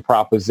value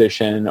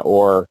proposition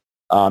or,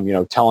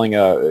 telling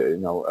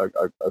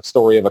a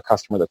story of a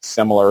customer that's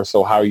similar.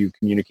 So how you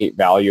communicate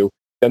value.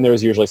 Then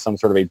there's usually some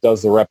sort of a,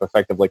 does the rep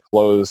effectively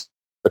close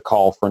the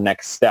call for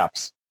next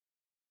steps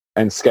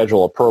and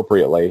schedule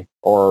appropriately,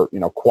 or,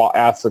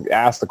 ask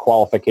the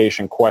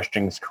qualification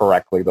questions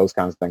correctly, those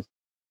kinds of things.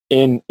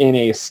 In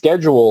a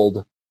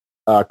scheduled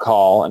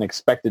call, an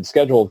expected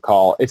scheduled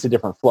call, it's a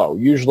different flow.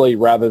 Usually,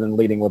 rather than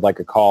leading with like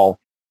a call,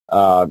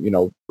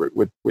 with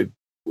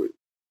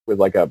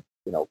like a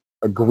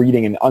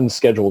greeting, an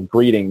unscheduled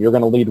greeting, you're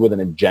going to lead with an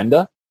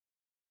agenda.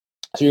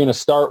 So you're going to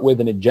start with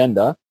an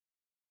agenda.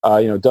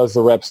 Does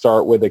the rep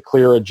start with a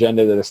clear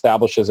agenda that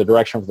establishes a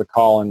direction for the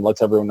call and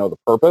lets everyone know the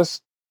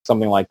purpose,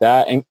 something like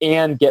that,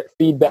 and get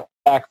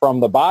feedback from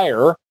the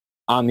buyer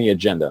on the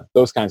agenda,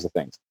 those kinds of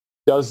things.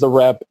 Does the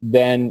rep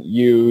then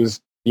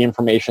use the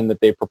information that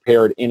they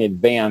prepared in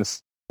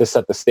advance to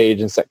set the stage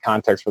and set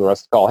context for the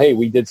rest of the call? Hey,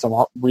 we did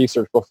some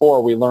research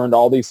before. We learned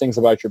all these things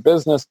about your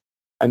business,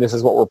 and this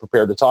is what we're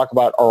prepared to talk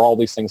about. Are all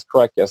these things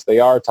correct? Yes, they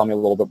are. Tell me a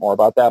little bit more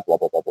about that. Blah,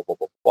 blah, blah, blah, blah,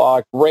 blah,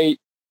 blah. Great.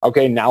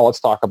 Okay, now let's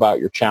talk about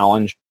your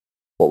challenge,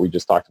 what we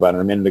just talked about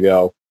a minute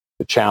ago,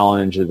 the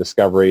challenge, the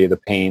discovery, the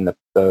pain,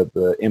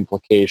 the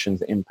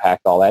implications, the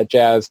impact, all that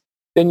jazz.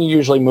 Then you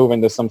usually move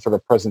into some sort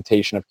of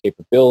presentation of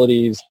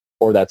capabilities,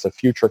 or that's a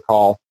future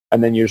call.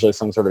 And then usually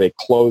some sort of a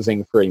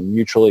closing for a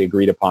mutually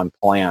agreed upon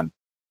plan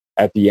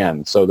at the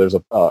end. So there's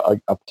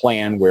a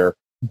plan where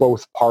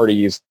both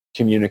parties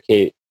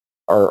communicate,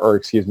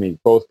 or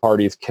both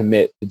parties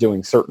commit to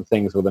doing certain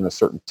things within a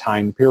certain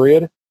time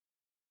period.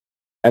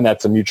 And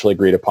that's a mutually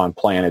agreed upon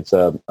plan. It's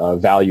a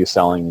value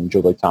selling. And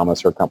Julie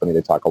Thomas, her company,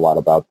 they talk a lot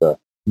about the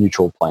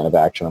mutual plan of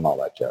action and all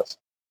that jazz.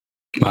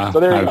 Wow.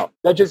 So there you go.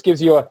 That just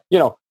gives you a,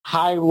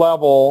 high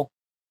level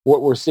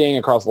what we're seeing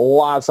across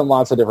lots and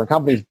lots of different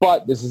companies.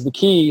 But this is the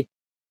key.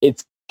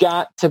 It's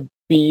got to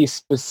be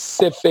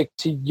specific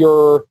to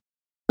your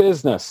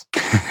business.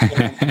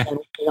 and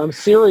I'm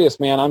serious,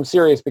 man. I'm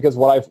serious because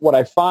what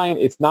I find,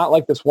 it's not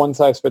like this one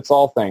size fits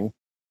all thing.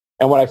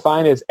 And what I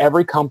find is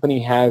every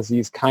company has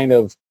these kind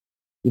of,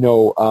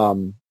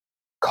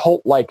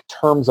 cult-like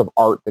terms of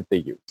art that they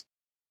use.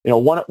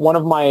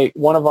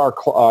 One of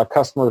our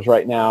customers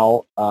right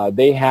now,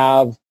 they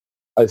have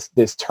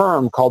this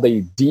term called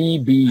a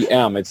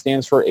DBM. It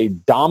stands for a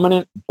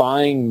dominant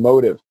buying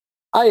motive.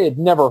 I had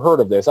never heard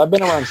of this. I've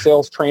been around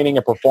sales training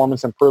and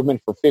performance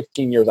improvement for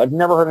 15 years. I've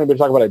never heard anybody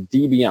talk about a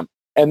DBM.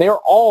 And they're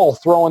all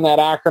throwing that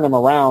acronym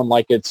around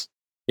like it's,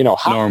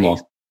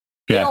 normal.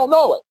 Yeah. They all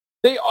know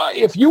it.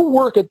 If you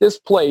work at this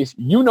place,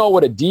 you know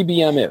what a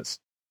DBM is.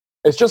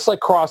 It's just like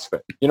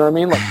CrossFit. You know what I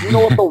mean? Like, you know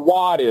what the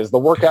WOD is, the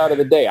workout of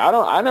the day.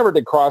 I never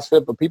did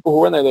CrossFit, but people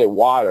who are in there, they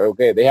WOD.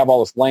 Okay, they have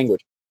all this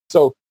language.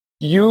 So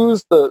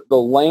use the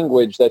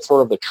language that's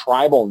sort of the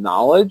tribal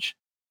knowledge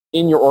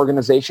in your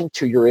organization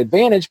to your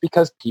advantage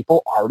because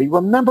people already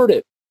remembered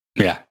it.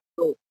 Yeah.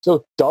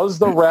 So does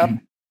the rep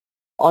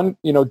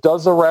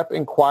does the rep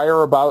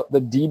inquire about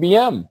the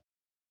DBM?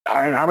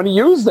 I'm going to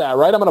use that,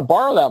 right? I'm going to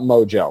borrow that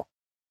mojo.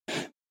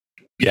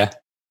 Yeah.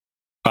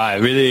 I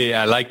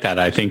like that.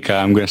 I think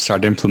I'm going to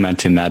start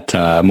implementing that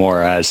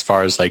more, as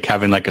far as like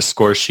having like a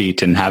score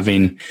sheet and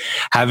having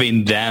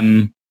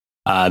them,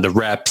 the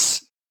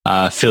reps,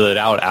 fill it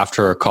out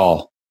after a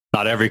call.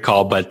 Not every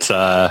call, but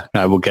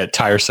I will get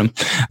tiresome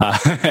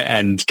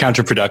and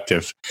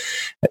counterproductive.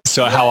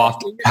 So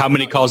how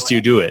many calls do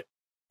you do it?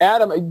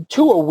 Adam,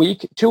 two a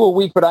week,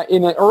 but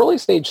in an early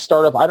stage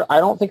startup, I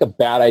don't think a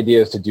bad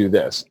idea is to do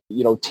this.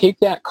 Take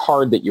that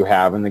card that you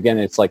have, and again,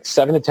 it's like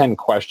 7 to 10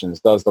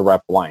 questions, does the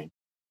rep line.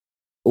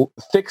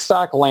 Thick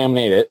stock,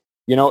 laminate it.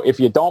 If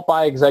you don't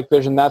buy Exec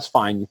Vision, that's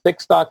fine. You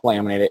thick stock,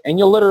 laminate it, and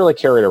you'll literally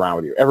carry it around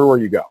with you everywhere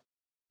you go.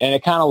 And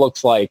it kind of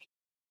looks like,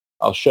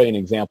 I'll show you an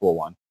example of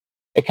one.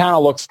 It kind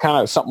of looks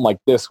something like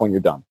this when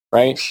you're done,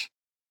 right?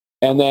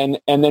 And then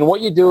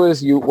what you do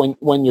is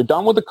when you're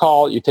done with the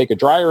call, you take a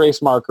dry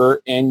erase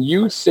marker and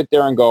you sit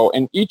there and go,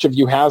 and each of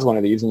you has one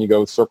of these, and you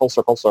go circle,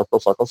 circle, circle,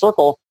 circle,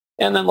 circle,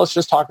 and then let's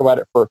just talk about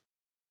it for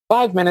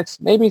 5 minutes,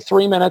 maybe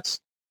 3 minutes.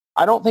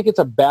 I don't think it's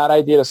a bad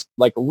idea to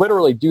like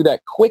literally do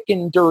that quick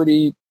and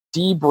dirty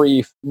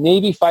debrief,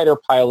 Navy fighter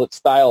pilot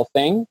style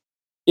thing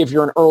if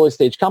you're an early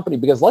stage company,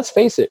 because let's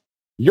face it,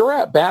 your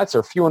at bats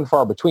are few and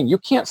far between. You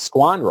can't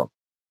squander them.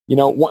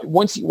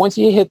 Once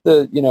you hit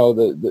the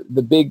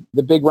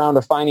big round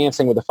of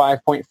financing with the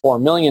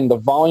 5.4 million, the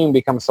volume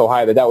becomes so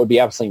high that would be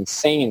absolutely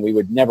insane. We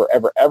would never,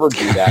 ever, ever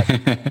do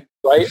that,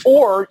 right?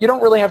 Or you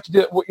don't really have to do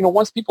it.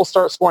 Once people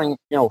start scoring,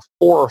 4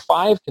 or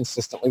 5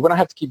 consistently, we don't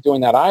have to keep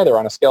doing that either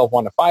on a scale of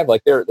 1 to 5.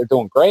 Like they're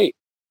doing great,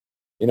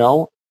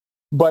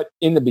 But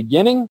in the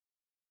beginning,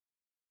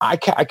 I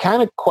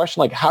kind of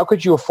question, like, how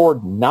could you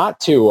afford not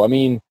to? I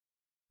mean,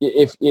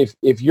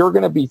 if you're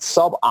going to be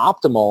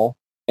suboptimal,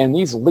 and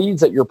these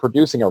leads that you're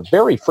producing are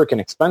very freaking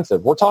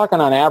expensive. We're talking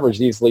on average,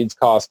 these leads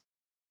cost,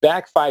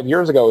 back 5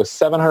 years ago, was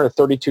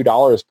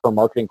 $732 per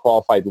marketing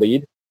qualified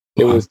lead.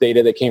 It was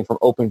data that came from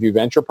OpenView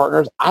Venture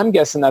Partners. I'm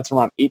guessing that's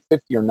around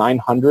 $850 or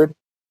 $900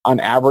 on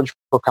average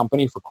per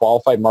company for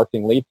qualified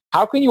marketing lead.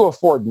 How can you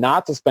afford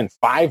not to spend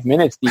 5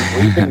 minutes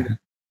debriefing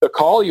the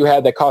call you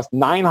had that cost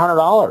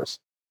 $900?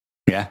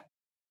 Yeah.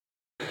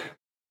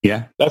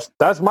 Yeah.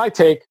 That's my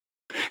take.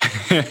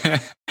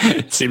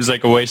 It seems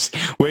like a waste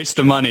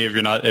of money if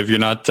you're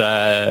not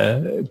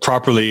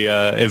properly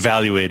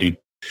evaluating.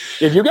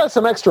 If you got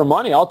some extra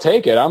money, I'll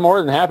take it. I'm more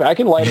than happy. I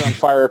can light it on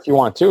fire if you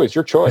want to. It's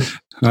your choice.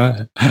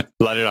 Light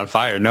it on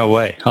fire? No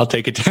way. I'll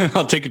take it.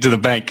 I'll take it to the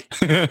bank.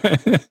 There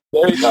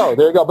you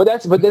go. But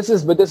this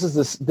is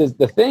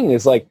the thing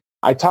is, like,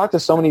 I talk to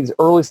so many of these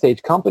early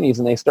stage companies,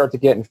 and they start to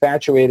get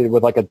infatuated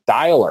with like a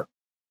dialer,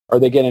 or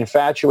they get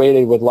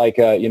infatuated with like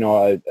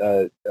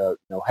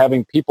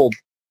having people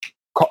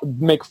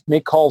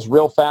make calls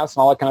real fast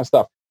and all that kind of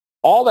stuff.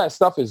 All that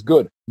stuff is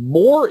good.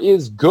 More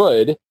is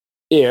good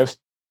if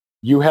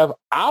you have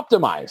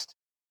optimized.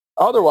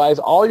 Otherwise,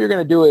 all you're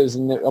going to do is,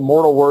 in the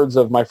immortal words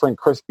of my friend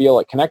Chris Beal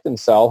at Connect and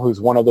Sell, who's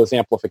one of those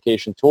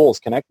amplification tools,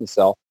 Connect and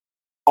Sell,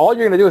 all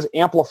you're going to do is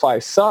amplify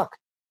suck.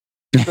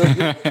 So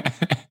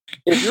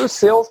if you're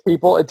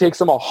salespeople, it takes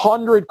them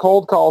 100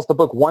 cold calls to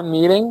book one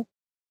meeting.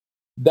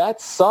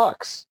 That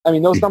sucks. I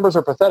mean, those numbers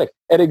are pathetic.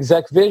 At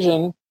Exec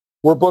Vision,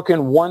 we're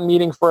booking one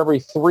meeting for every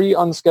 3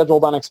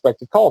 unscheduled,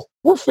 unexpected calls.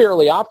 We're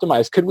fairly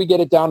optimized. Could we get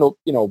it down to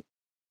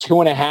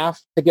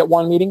 2.5 to get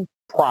one meeting?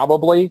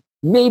 Probably.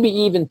 Maybe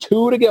even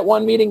 2 to get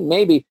one meeting.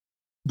 Maybe.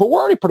 But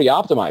we're already pretty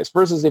optimized.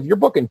 Versus if you're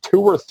booking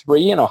 2 or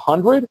 3 in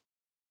 100,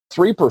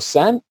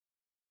 3%,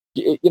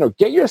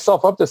 get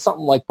yourself up to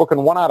something like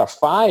booking 1 out of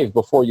 5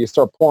 before you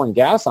start pouring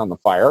gas on the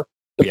fire.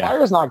 The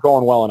fire's not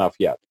going well enough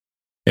yet.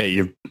 Yeah,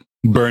 you're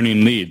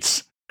burning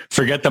leads.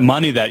 Forget the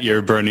money that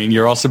you're burning.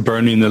 You're also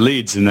burning the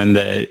leads, and then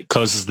it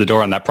closes the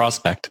door on that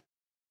prospect.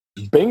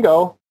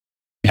 Bingo.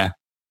 Yeah.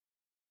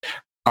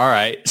 All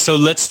right. So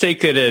let's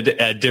take it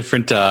a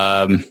different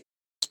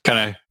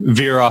kind of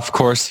veer off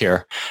course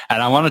here.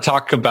 And I want to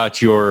talk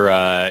about your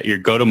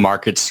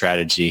go-to-market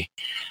strategy.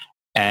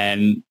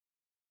 And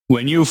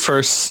when you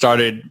first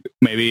started,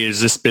 maybe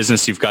is this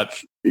business, you've got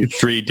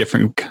 3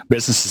 different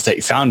businesses that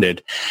you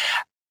founded.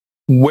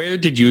 Where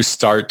did you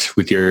start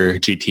with your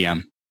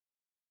GTM?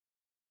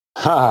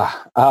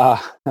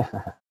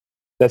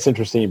 That's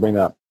interesting you bring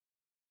that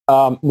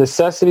up.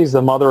 Necessity is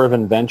the mother of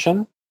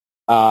invention.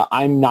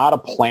 I'm not a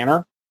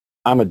planner.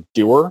 I'm a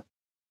doer.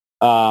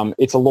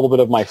 It's a little bit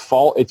of my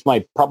fault. It's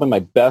probably my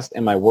best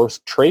and my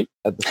worst trait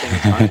at the same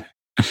time.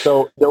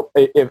 So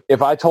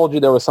if I told you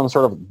there was some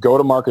sort of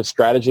go-to-market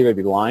strategy, I'd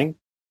be lying.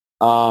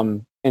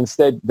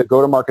 Instead, the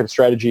go-to-market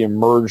strategy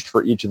emerged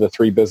for each of the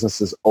 3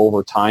 businesses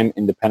over time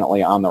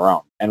independently on their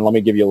own. And let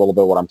me give you a little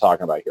bit of what I'm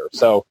talking about here.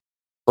 So,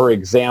 for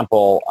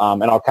example,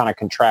 and I'll kind of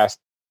contrast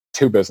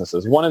 2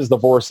 businesses. One is the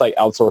Vorsight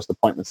outsourced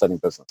appointment setting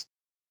business.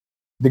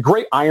 The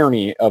great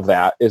irony of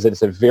that is that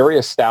it's a very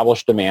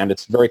established demand.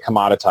 It's very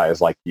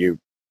commoditized. Like, you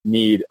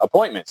need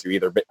appointments. You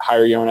either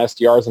hire your own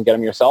SDRs and get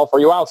them yourself, or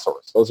you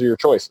outsource. Those are your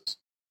choices.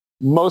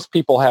 Most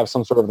people have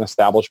some sort of an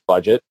established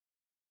budget.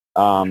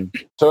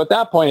 So at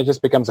that point, it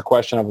just becomes a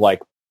question of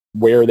like,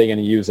 where are they going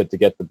to use it to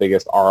get the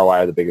biggest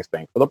ROI or the biggest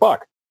bang for the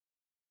buck?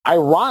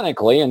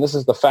 Ironically, and this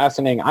is the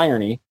fascinating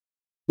irony,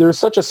 there's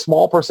such a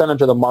small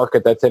percentage of the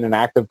market that's in an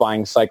active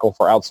buying cycle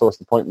for outsourced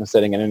appointment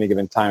setting at any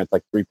given time. It's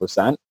like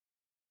 3%.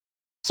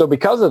 So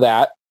because of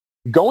that,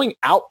 going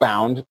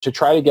outbound to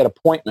try to get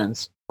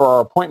appointments for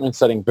our appointment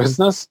setting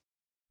business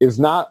is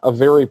not a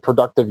very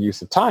productive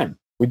use of time.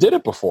 We did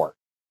it before.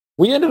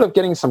 We ended up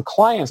getting some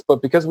clients,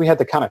 but because we had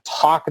to kind of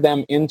talk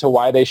them into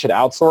why they should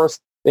outsource,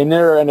 they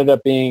never ended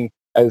up being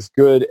as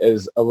good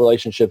as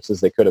relationships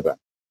as they could have been.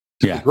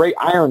 Yeah. The great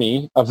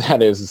irony of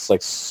that is, it's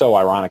like so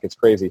ironic, it's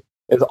crazy,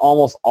 is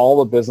almost all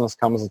the business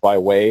comes by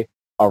way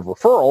of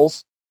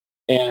referrals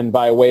and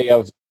by way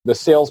of the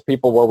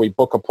salespeople, where we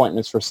book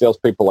appointments for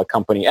salespeople at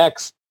company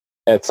X.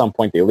 At some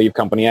point, they leave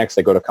company X,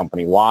 they go to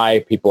company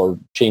Y. People are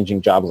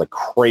changing jobs like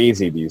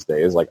crazy these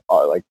days. Like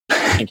I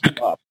can't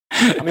keep up.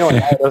 I mean,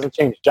 like, it doesn't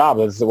change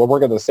jobs. We're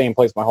working at the same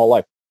place my whole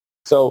life.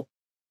 So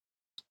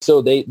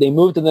they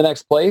move to the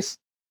next place,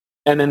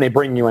 and then they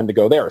bring you in to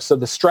go there. So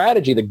the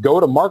strategy, the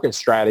go-to-market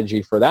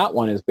strategy for that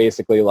one is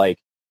basically like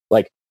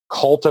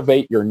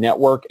cultivate your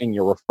network and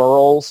your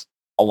referrals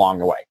along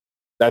the way.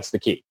 That's the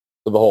key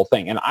to the whole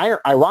thing. And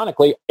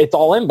ironically, it's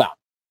all inbound.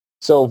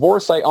 So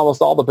Vorsight,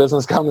 almost all the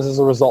business comes as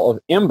a result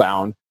of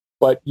inbound,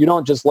 but you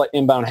don't just let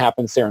inbound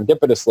happen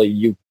serendipitously.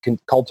 You can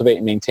cultivate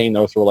and maintain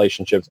those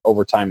relationships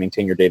over time,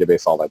 maintain your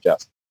database, all that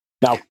jazz.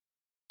 Now,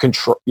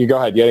 you go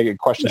ahead. You had a good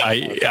question.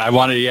 I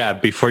want to,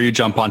 before you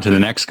jump on to the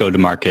next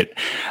go-to-market,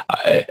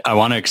 I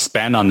want to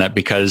expand on that,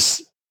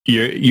 because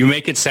you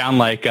make it sound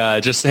like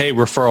just, hey,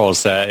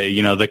 referrals,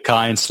 the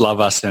clients love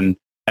us, and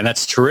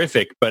that's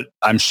terrific, but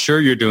I'm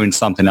sure you're doing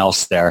something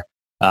else there.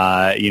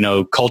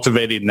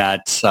 Cultivating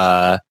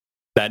that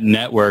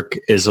network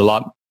is a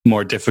lot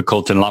more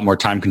difficult and a lot more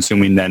time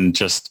consuming than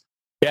just,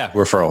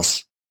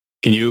 referrals.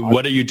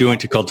 What are you doing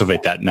to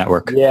cultivate that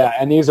network? Yeah,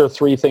 and these are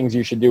three things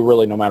you should do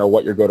really no matter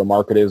what your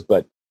go-to-market is,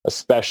 but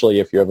especially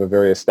if you have a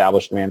very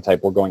established demand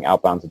type, where going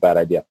outbound is a bad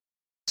idea.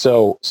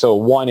 So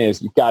one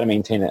is you've got to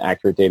maintain an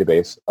accurate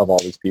database of all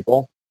these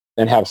people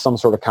and have some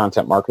sort of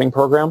content marketing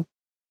program.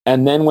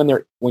 And then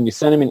when you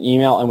send them an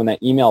email and when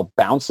that email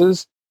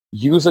bounces,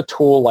 use a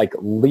tool like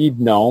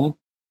LeadGnome.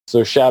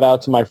 So shout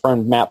out to my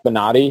friend Matt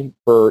Bonatti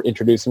for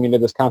introducing me to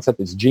this concept.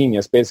 It's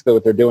genius. Basically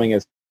what they're doing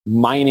is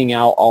mining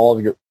out all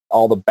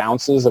the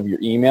bounces of your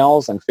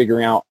emails and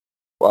figuring out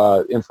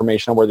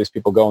information on where these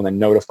people go and then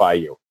notify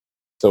you.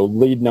 So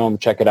LeadGnome,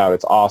 check it out.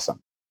 It's awesome.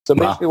 So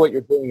basically what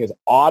you're doing is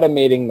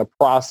automating the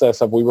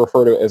process of, we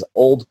refer to it as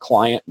old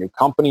client, new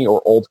company,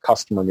 or old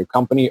customer, new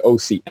company,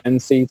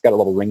 OCNC. It's got a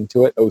little ring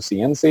to it,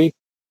 OCNC.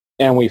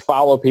 And we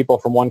follow people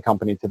from one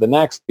company to the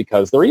next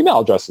because their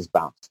email address is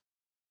bounced.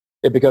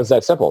 It becomes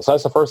that simple. So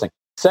that's the first thing.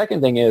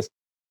 Second thing is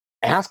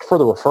ask for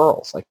the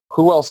referrals. Like,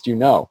 who else do you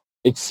know?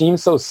 It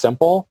seems so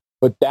simple,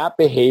 but that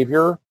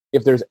behavior,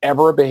 if there's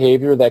ever a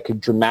behavior that could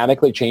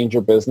dramatically change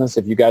your business,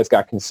 if you guys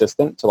got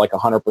consistent to like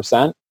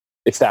 100%,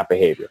 it's that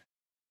behavior.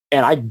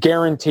 And I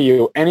guarantee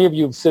you, any of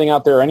you sitting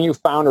out there, any of you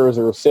founders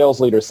or sales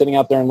leaders sitting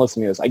out there and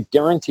listening to this, I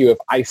guarantee you, if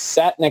I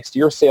sat next to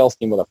your sales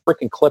team with a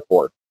freaking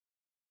clipboard,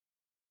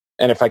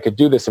 and if I could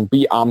do this and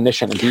be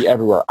omniscient and be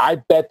everywhere, I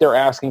bet they're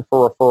asking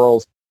for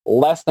referrals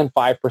less than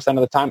 5% of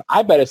the time.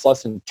 I bet it's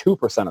less than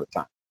 2% of the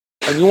time.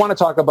 And you want to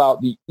talk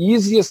about the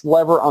easiest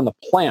lever on the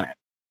planet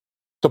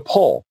to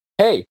pull.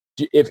 Hey,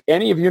 if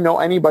any of you know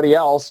anybody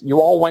else, you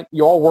all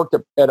worked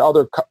at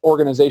other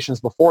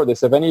organizations before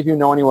this. If any of you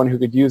know anyone who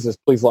could use this,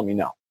 please let me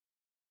know.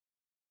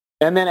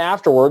 And then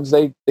afterwards,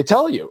 they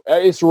tell you.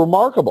 It's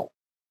remarkable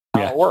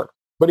how it works.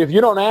 But if you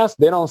don't ask,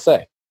 they don't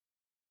say.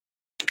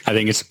 I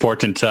think it's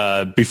important,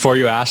 before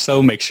you ask,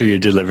 though, make sure you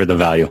deliver the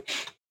value.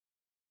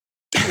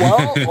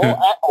 Well,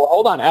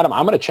 hold on, Adam.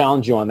 I'm going to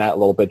challenge you on that a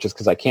little bit just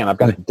because I can. I've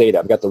got the data.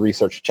 I've got the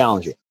research to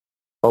challenge you.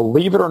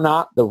 Believe it or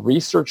not, the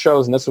research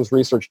shows, and this was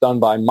research done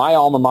by my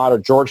alma mater,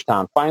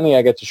 Georgetown. Finally,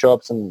 I get to show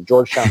up some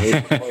Georgetown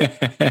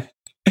research.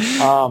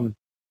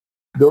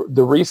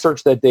 The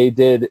research that they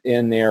did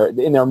in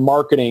their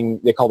marketing,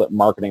 they called it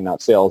marketing,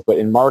 not sales, but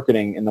in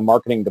the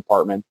marketing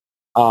department,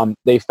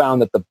 they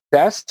found that the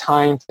best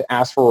time to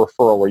ask for a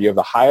referral, where you have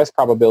the highest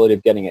probability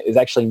of getting it, is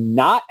actually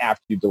not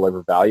after you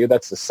deliver value.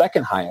 That's the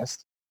second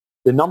highest.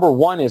 The number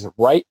one is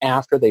right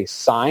after they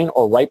sign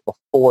or right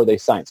before they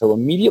sign. So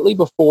immediately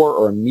before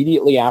or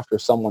immediately after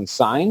someone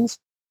signs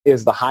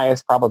is the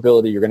highest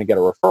probability you're going to get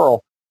a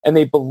referral. And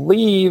they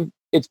believe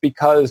it's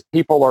because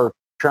people are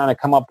trying to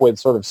come up with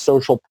sort of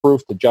social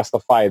proof to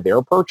justify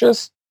their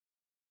purchase,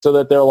 so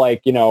that they're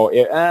like,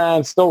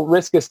 still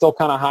risk is still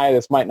kind of high.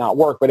 This might not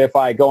work. But if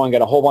I go and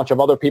get a whole bunch of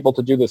other people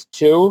to do this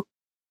too,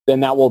 then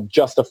that will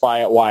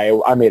justify it why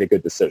I made a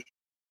good decision.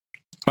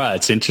 Well,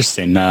 it's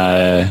interesting.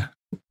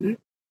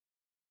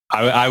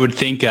 I would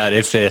think that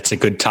if it's a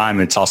good time,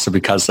 it's also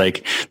because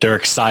like they're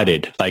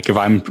excited. Like if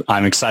I'm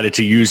excited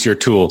to use your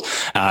tool,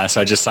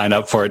 so I just signed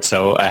up for it.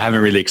 So I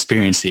haven't really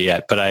experienced it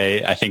yet, but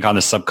I think on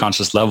a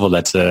subconscious level,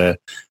 that's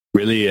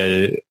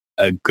really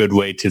a good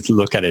way to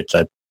look at it.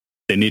 That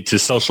They need to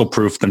social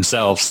proof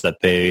themselves that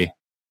they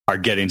are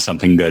getting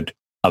something good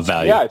of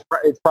value. Yeah,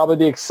 it's probably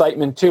the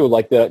excitement too.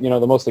 Like the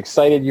most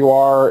excited you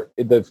are,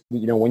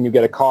 when you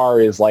get a car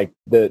is like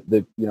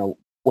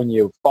when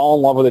you fall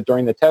in love with it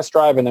during the test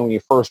drive and then when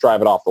you first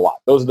drive it off the lot.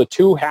 Those are the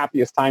two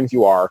happiest times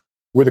you are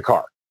with a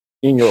car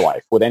in your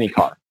life, with any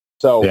car.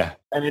 So, yeah.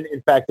 And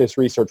in fact, this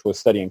research was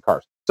studying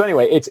cars. So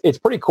anyway, it's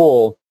pretty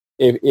cool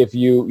if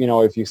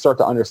you start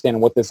to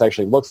understand what this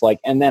actually looks like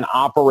and then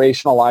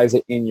operationalize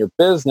it in your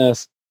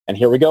business. And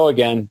here we go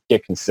again,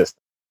 get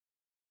consistent.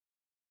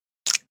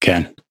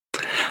 Okay.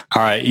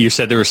 All right. You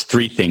said there was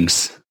 3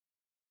 things.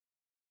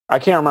 I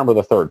can't remember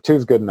the third.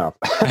 2's good enough.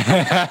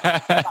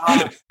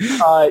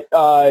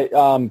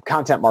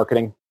 Content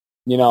marketing,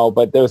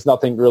 but there's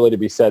nothing really to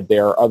be said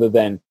there other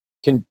than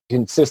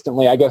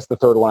consistently. I guess the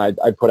third one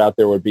I'd put out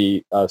there would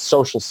be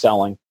social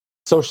selling.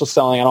 Social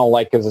selling I don't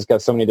like because it's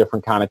got so many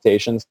different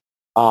connotations.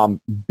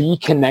 Be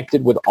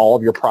connected with all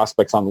of your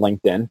prospects on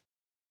LinkedIn.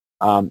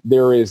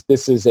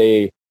 This is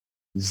a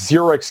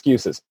zero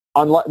excuses.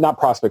 Not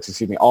prospects,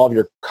 excuse me, all of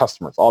your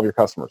customers.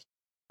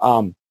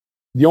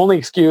 The only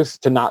excuse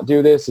to not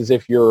do this is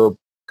if your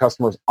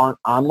customers aren't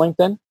on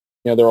LinkedIn.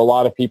 There are a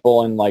lot of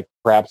people in like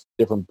perhaps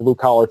different blue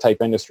collar type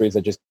industries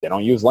that they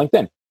don't use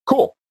LinkedIn.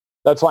 Cool.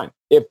 That's fine.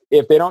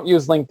 If they don't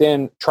use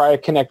LinkedIn, try to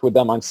connect with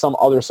them on some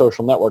other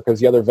social network, because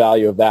the other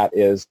value of that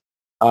is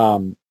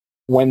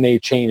when they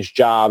change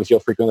jobs, you'll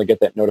frequently get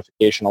that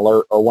notification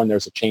alert, or when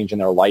there's a change in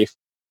their life,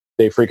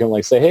 they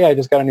frequently say, hey, I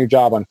just got a new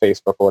job on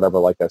Facebook or whatever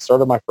like that.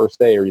 Started my first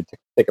day, or you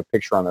take a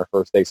picture on their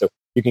first day. So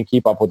you can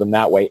keep up with them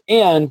that way.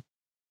 And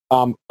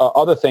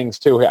other things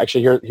too.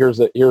 Actually, here's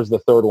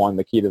the third one,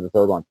 the key to the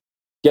third one.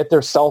 Get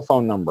their cell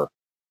phone number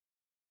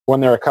when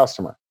they're a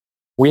customer.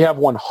 We have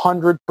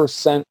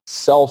 100%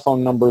 cell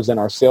phone numbers in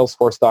our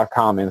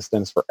Salesforce.com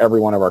instance for every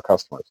one of our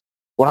customers.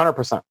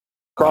 100%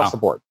 across the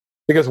board.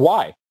 Because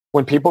why?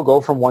 When people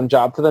go from one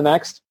job to the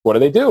next, what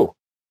do?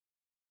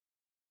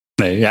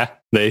 They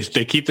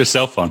keep their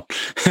cell phone.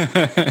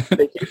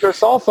 They keep their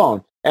cell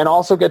phone. And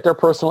also get their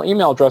personal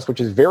email address, which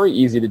is very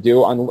easy to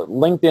do. On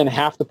LinkedIn,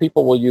 half the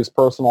people will use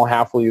personal,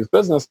 half will use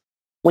business.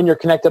 When you're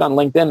connected on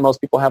LinkedIn,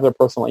 most people have their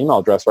personal email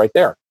address right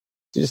there.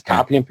 So you just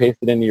copy and paste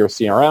it into your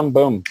CRM.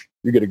 Boom,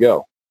 you're good to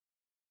go.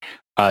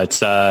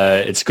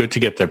 It's good to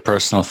get their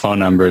personal phone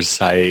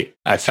numbers. I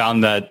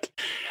found that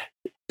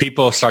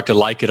people start to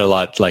like it a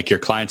lot, like your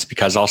clients,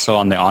 because also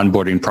on the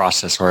onboarding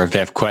process, or if they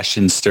have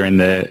questions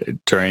during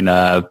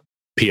a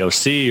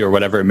POC or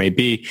whatever it may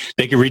be,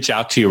 they could reach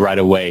out to you right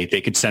away. They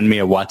could send me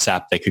a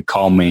WhatsApp. They could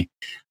call me.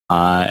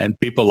 And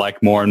people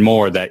like more and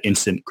more that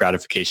instant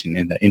gratification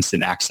and the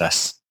instant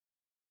access.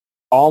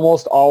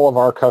 Almost all of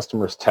our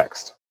customers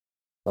text.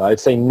 I'd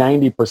say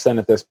 90%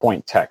 at this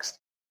point text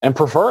and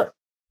prefer it.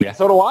 Yeah.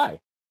 So do I.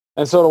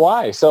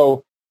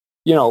 So,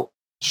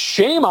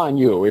 shame on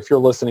you if you're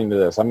listening to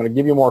this. I'm going to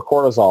give you more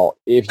cortisol.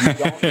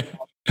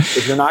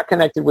 If you're not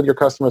connected with your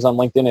customers on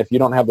LinkedIn, if you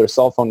don't have their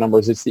cell phone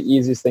numbers, it's the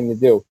easiest thing to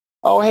do.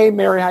 Oh, hey,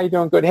 Mary, how you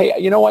doing? Good. Hey,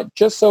 you know what?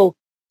 Just so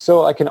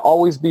I can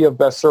always be of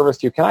best service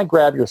to you, can I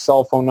grab your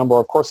cell phone number?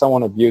 Of course, I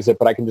won't abuse it,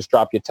 but I can just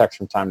drop you a text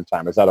from time to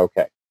time. Is that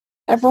okay?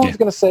 Everyone's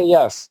going to say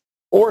yes.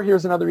 Or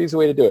here's another easy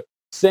way to do it.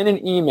 Send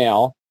an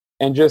email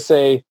and just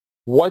say,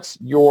 what's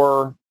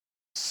your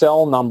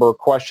cell number, ?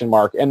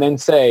 And then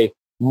say,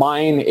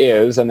 mine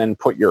is, and then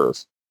put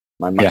yours.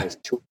 Mine is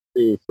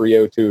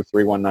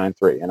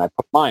 223023193, and I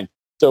put mine.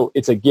 So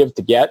it's a give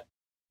to get.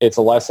 It's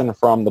a lesson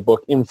from the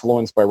book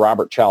Influence by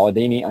Robert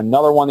Cialdini.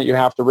 Another one that you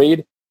have to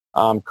read.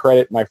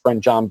 Credit my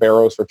friend John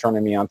Barrows for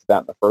turning me onto that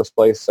in the first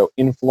place. So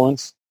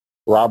Influence,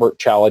 Robert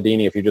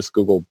Cialdini. If you just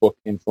Google book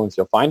Influence,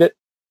 you'll find it.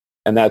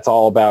 And that's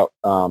all about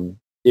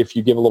if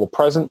you give a little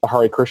present. The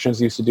Hare Krishnas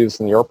used to do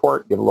this in the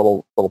airport. Give a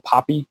little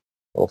poppy,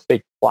 a little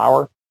fake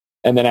flower.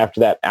 And then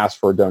after that, ask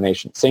for a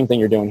donation. Same thing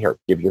you're doing here.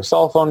 Give your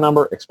cell phone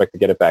number, expect to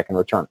get it back in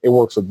return. It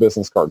works with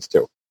business cards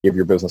too. Give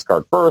your business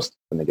card first,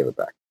 and they give it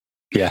back.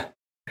 Yeah.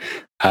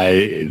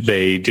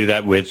 They do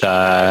that with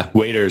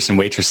waiters and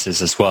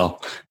waitresses as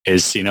well.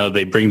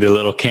 They bring the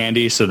little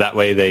candy, so that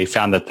way they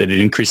found that it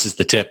increases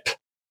the tip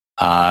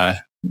by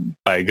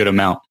a good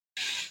amount.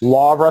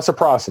 Law of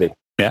reciprocity.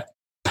 Yeah.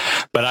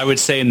 But I would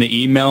say in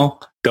the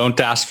email, don't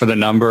ask for the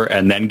number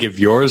and then give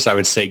yours. I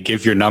would say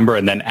give your number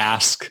and then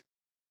ask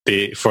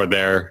for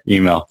their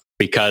email,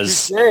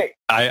 because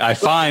I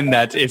find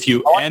that if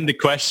you end the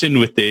question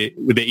with the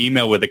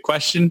email with a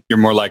question, you're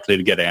more likely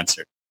to get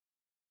answered.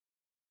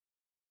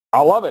 I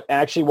love it.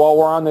 Actually, while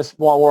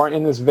we're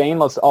in this vein,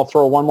 I'll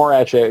throw one more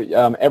at you.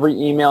 Every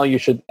email, you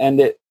should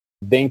end it,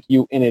 thank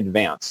you in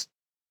advance.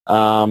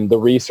 The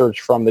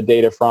research from the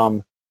data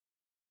from,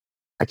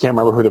 I can't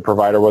remember who the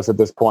provider was at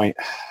this point.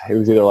 It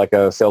was either like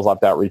a Sales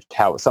Opt Outreach,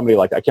 somebody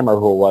like, I can't remember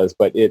who it was,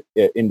 but it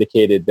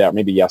indicated that,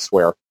 maybe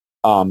Yesware,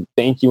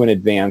 thank you in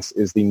advance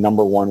is the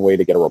number one way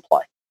to get a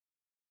reply.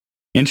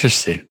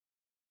 Interesting.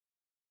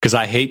 Because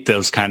I hate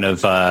those kind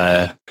of,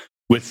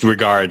 with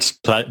regards,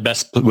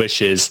 best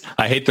wishes,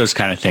 I hate those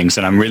kind of things,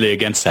 and I'm really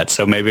against that.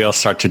 So maybe I'll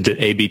start to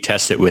A/B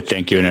test it with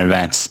thank you in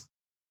advance.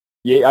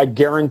 Yeah, I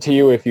guarantee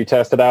you, if you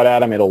test it out,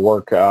 Adam, it'll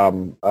work.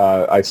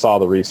 I saw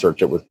the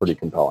research; it was pretty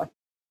compelling.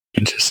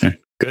 Interesting.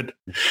 Good.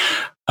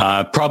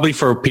 Probably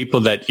for people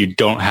that you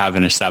don't have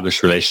an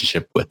established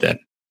relationship with it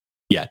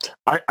yet.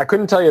 I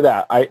couldn't tell you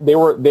that. They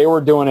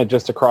were doing it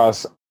just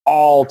across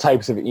all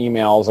types of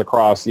emails,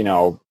 across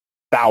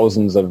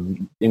thousands of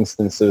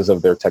instances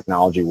of their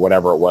technology,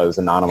 whatever it was,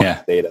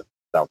 anonymous data.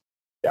 So,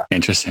 yeah,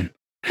 interesting.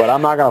 But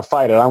I'm not going to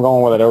fight it. I'm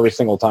going with it every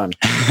single time.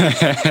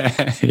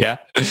 Yeah.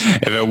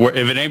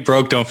 If it ain't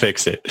broke, don't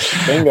fix it.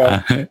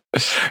 Bingo.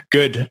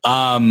 Good.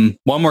 One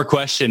more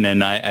question,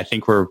 and I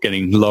think we're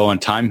getting low on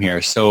time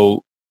here.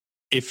 So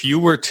if you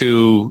were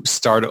to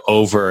start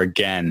over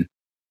again,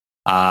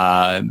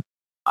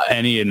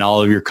 any and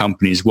all of your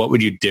companies, what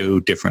would you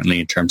do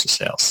differently in terms of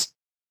sales?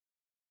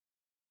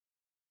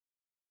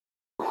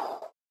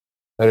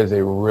 That is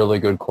a really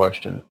good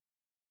question.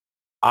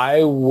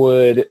 I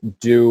would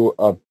do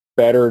a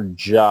better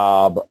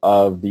job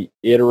of the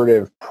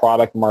iterative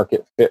product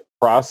market fit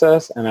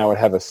process, and I would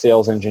have a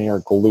sales engineer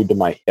glued to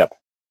my hip.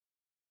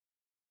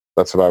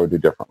 That's what I would do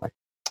differently.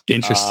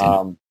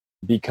 Interesting.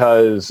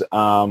 Because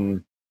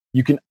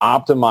you can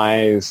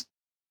optimize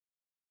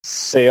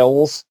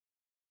sales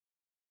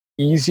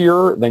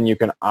easier than you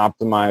can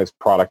optimize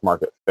product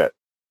market fit.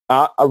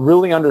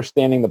 Really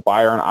understanding the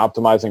buyer and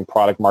optimizing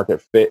product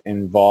market fit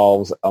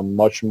involves a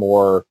much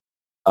more,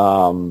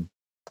 how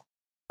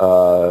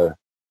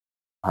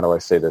do I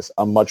say this?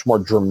 A much more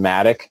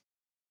dramatic,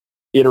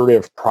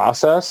 iterative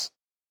process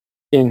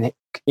in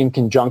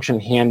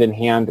conjunction, hand in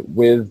hand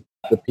with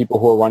the people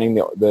who are running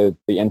the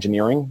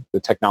engineering,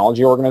 the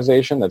technology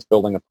organization that's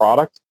building the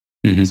product.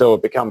 Mm-hmm. So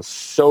it becomes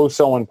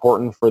so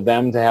important for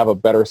them to have a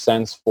better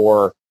sense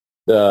for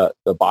the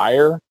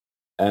buyer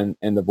and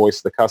the voice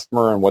of the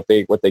customer and what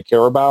they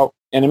care about.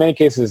 And in many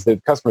cases, the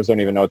customers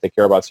don't even know what they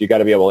care about. So you got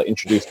to be able to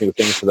introduce new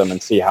things to them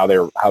and see how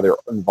they're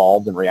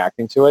involved in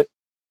reacting to it.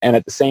 And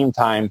at the same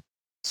time,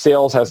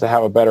 sales has to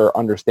have a better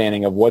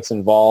understanding of what's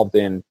involved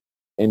in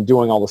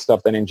doing all the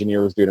stuff that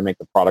engineers do to make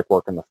the product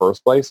work in the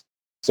first place.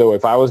 So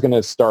if I was going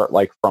to start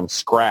from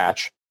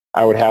scratch,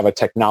 I would have a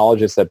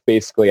technologist that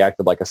basically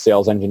acted like a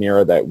sales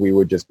engineer that we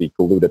would just be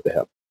glued at the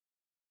hip.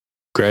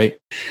 Great.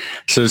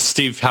 So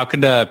Steve, how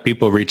can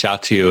people reach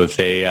out to you if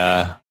they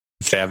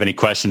have any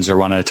questions or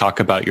want to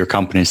talk about your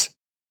companies?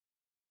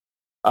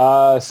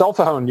 Cell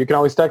phone. You can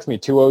always text me,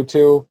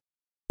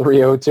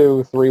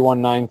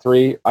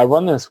 202-302-3193. I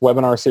run this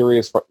webinar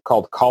series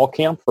called Call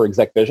Camp for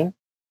Exec Vision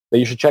that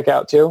you should check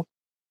out too.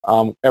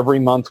 Every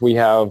month we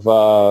have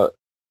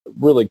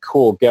really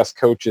cool guest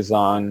coaches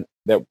on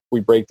that we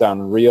break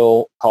down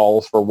real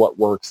calls for what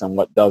works and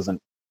what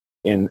doesn't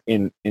in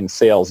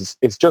sales.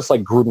 It's just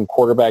like Gruden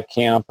Quarterback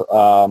Camp.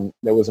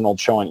 There was an old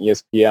show on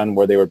ESPN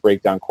where they would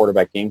break down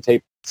quarterback game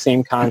tape.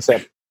 Same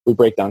concept. We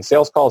break down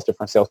sales calls,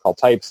 different sales call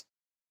types.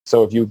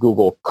 So if you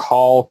Google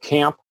Call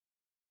Camp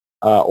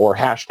or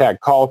hashtag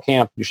Call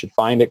Camp, you should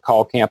find it,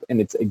 Call Camp, and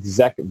it's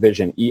Exec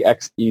Vision,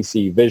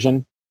 EXEC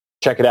Vision.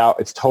 Check it out.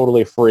 It's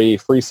totally free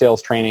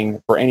sales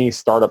training for any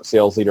startup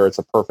sales leader. It's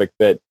a perfect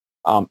fit.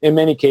 In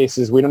many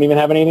cases, we don't even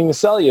have anything to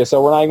sell you,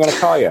 so we're not even going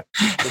to call you.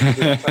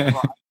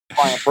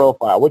 Client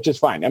profile, which is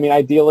fine. I mean,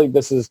 ideally,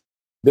 this is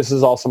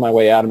also my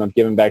way, Adam, of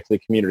giving back to the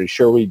community.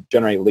 Sure, we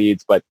generate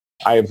leads, but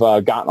I've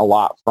gotten a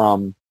lot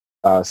from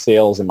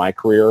sales in my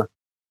career,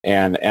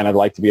 and I'd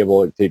like to be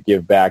able to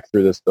give back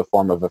through the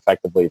form of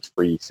effectively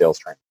free sales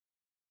training.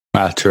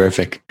 Wow,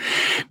 terrific.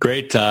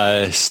 Great.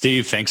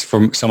 Steve, thanks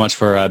so much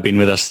for being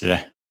with us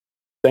today.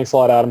 Thanks a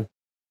lot, Adam.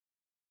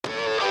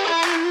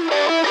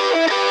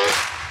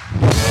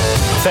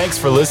 Thanks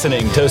for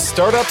listening to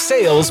Startup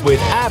Sales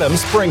with Adam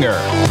Springer.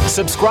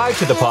 Subscribe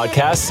to the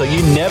podcast so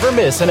you never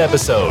miss an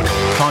episode.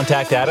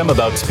 Contact Adam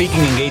about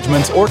speaking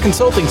engagements or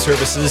consulting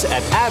services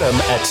at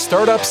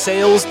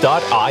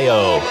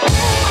adam@startupsales.io.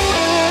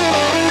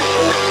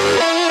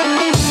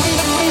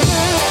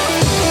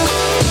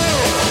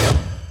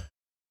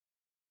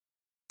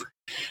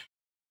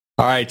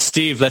 All right,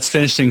 Steve, let's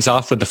finish things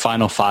off with the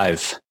final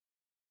 5.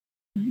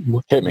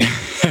 Hit me.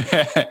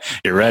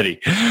 You're ready.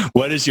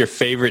 What is your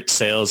favorite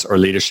sales or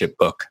leadership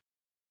book?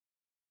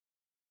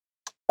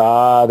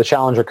 The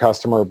Challenger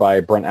Customer by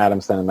Brent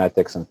Adamson and Matt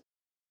Dixon.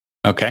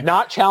 Okay.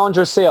 Not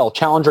Challenger Sale,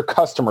 Challenger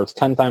Customer. It's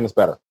 10 times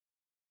better.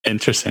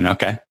 Interesting.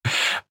 Okay.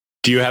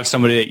 Do you have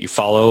somebody that you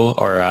follow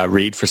or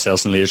read for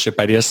sales and leadership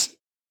ideas?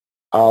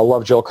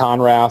 Love Jill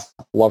Conrath.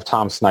 Love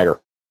Tom Snyder.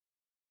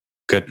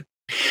 Good.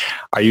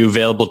 Are you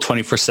available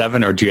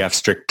 24/7 or do you have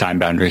strict time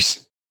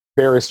boundaries?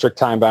 Very strict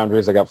time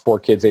boundaries. I got 4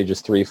 kids ages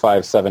 3,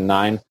 5, 7,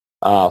 9.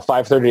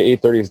 5:30 to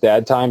 8:30 is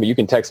dad time, but you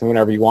can text me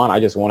whenever you want. I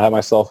just won't have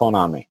my cell phone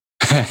on me.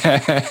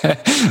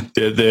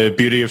 The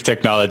beauty of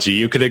technology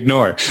you could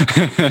ignore.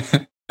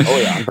 Oh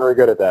yeah, I'm very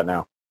good at that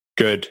now.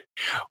 Good.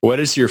 What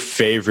is your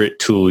favorite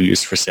tool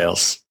used for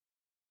sales?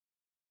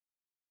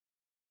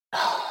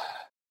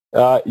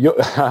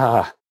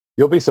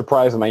 You'll be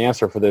surprised at my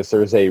answer for this.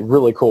 There's a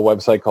really cool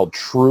website called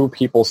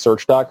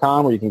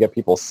TruePeopleSearch.com where you can get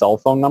people's cell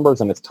phone numbers,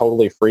 and it's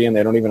totally free, and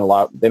they don't even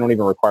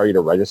require you to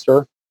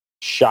register.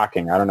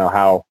 Shocking. I don't know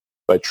how,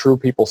 but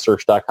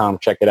truepeoplesearch.com,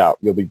 check it out.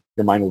 Your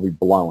mind will be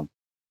blown.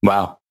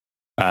 Wow.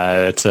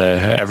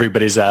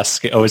 Everybody's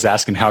always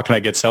asking, how can I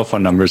get cell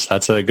phone numbers?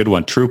 That's a good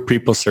one.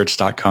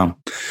 truepeoplesearch.com.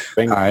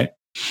 Bingo. All right.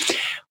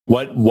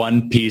 What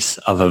one piece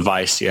of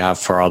advice do you have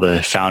for all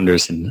the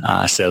founders and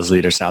sales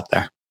leaders out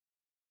there?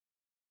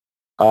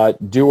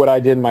 Do what I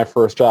did in my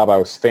first job. I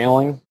was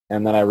failing,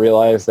 and then I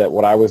realized that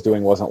what I was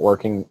doing wasn't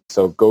working.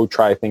 So go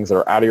try things that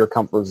are out of your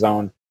comfort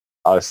zone.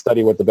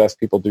 Study what the best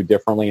people do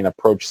differently, and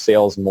approach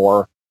sales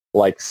more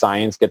like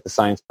science. Get the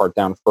science part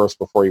down first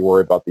before you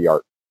worry about the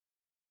art.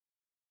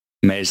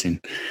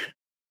 Amazing.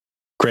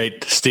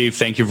 Great. Steve,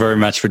 thank you very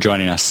much for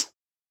joining us.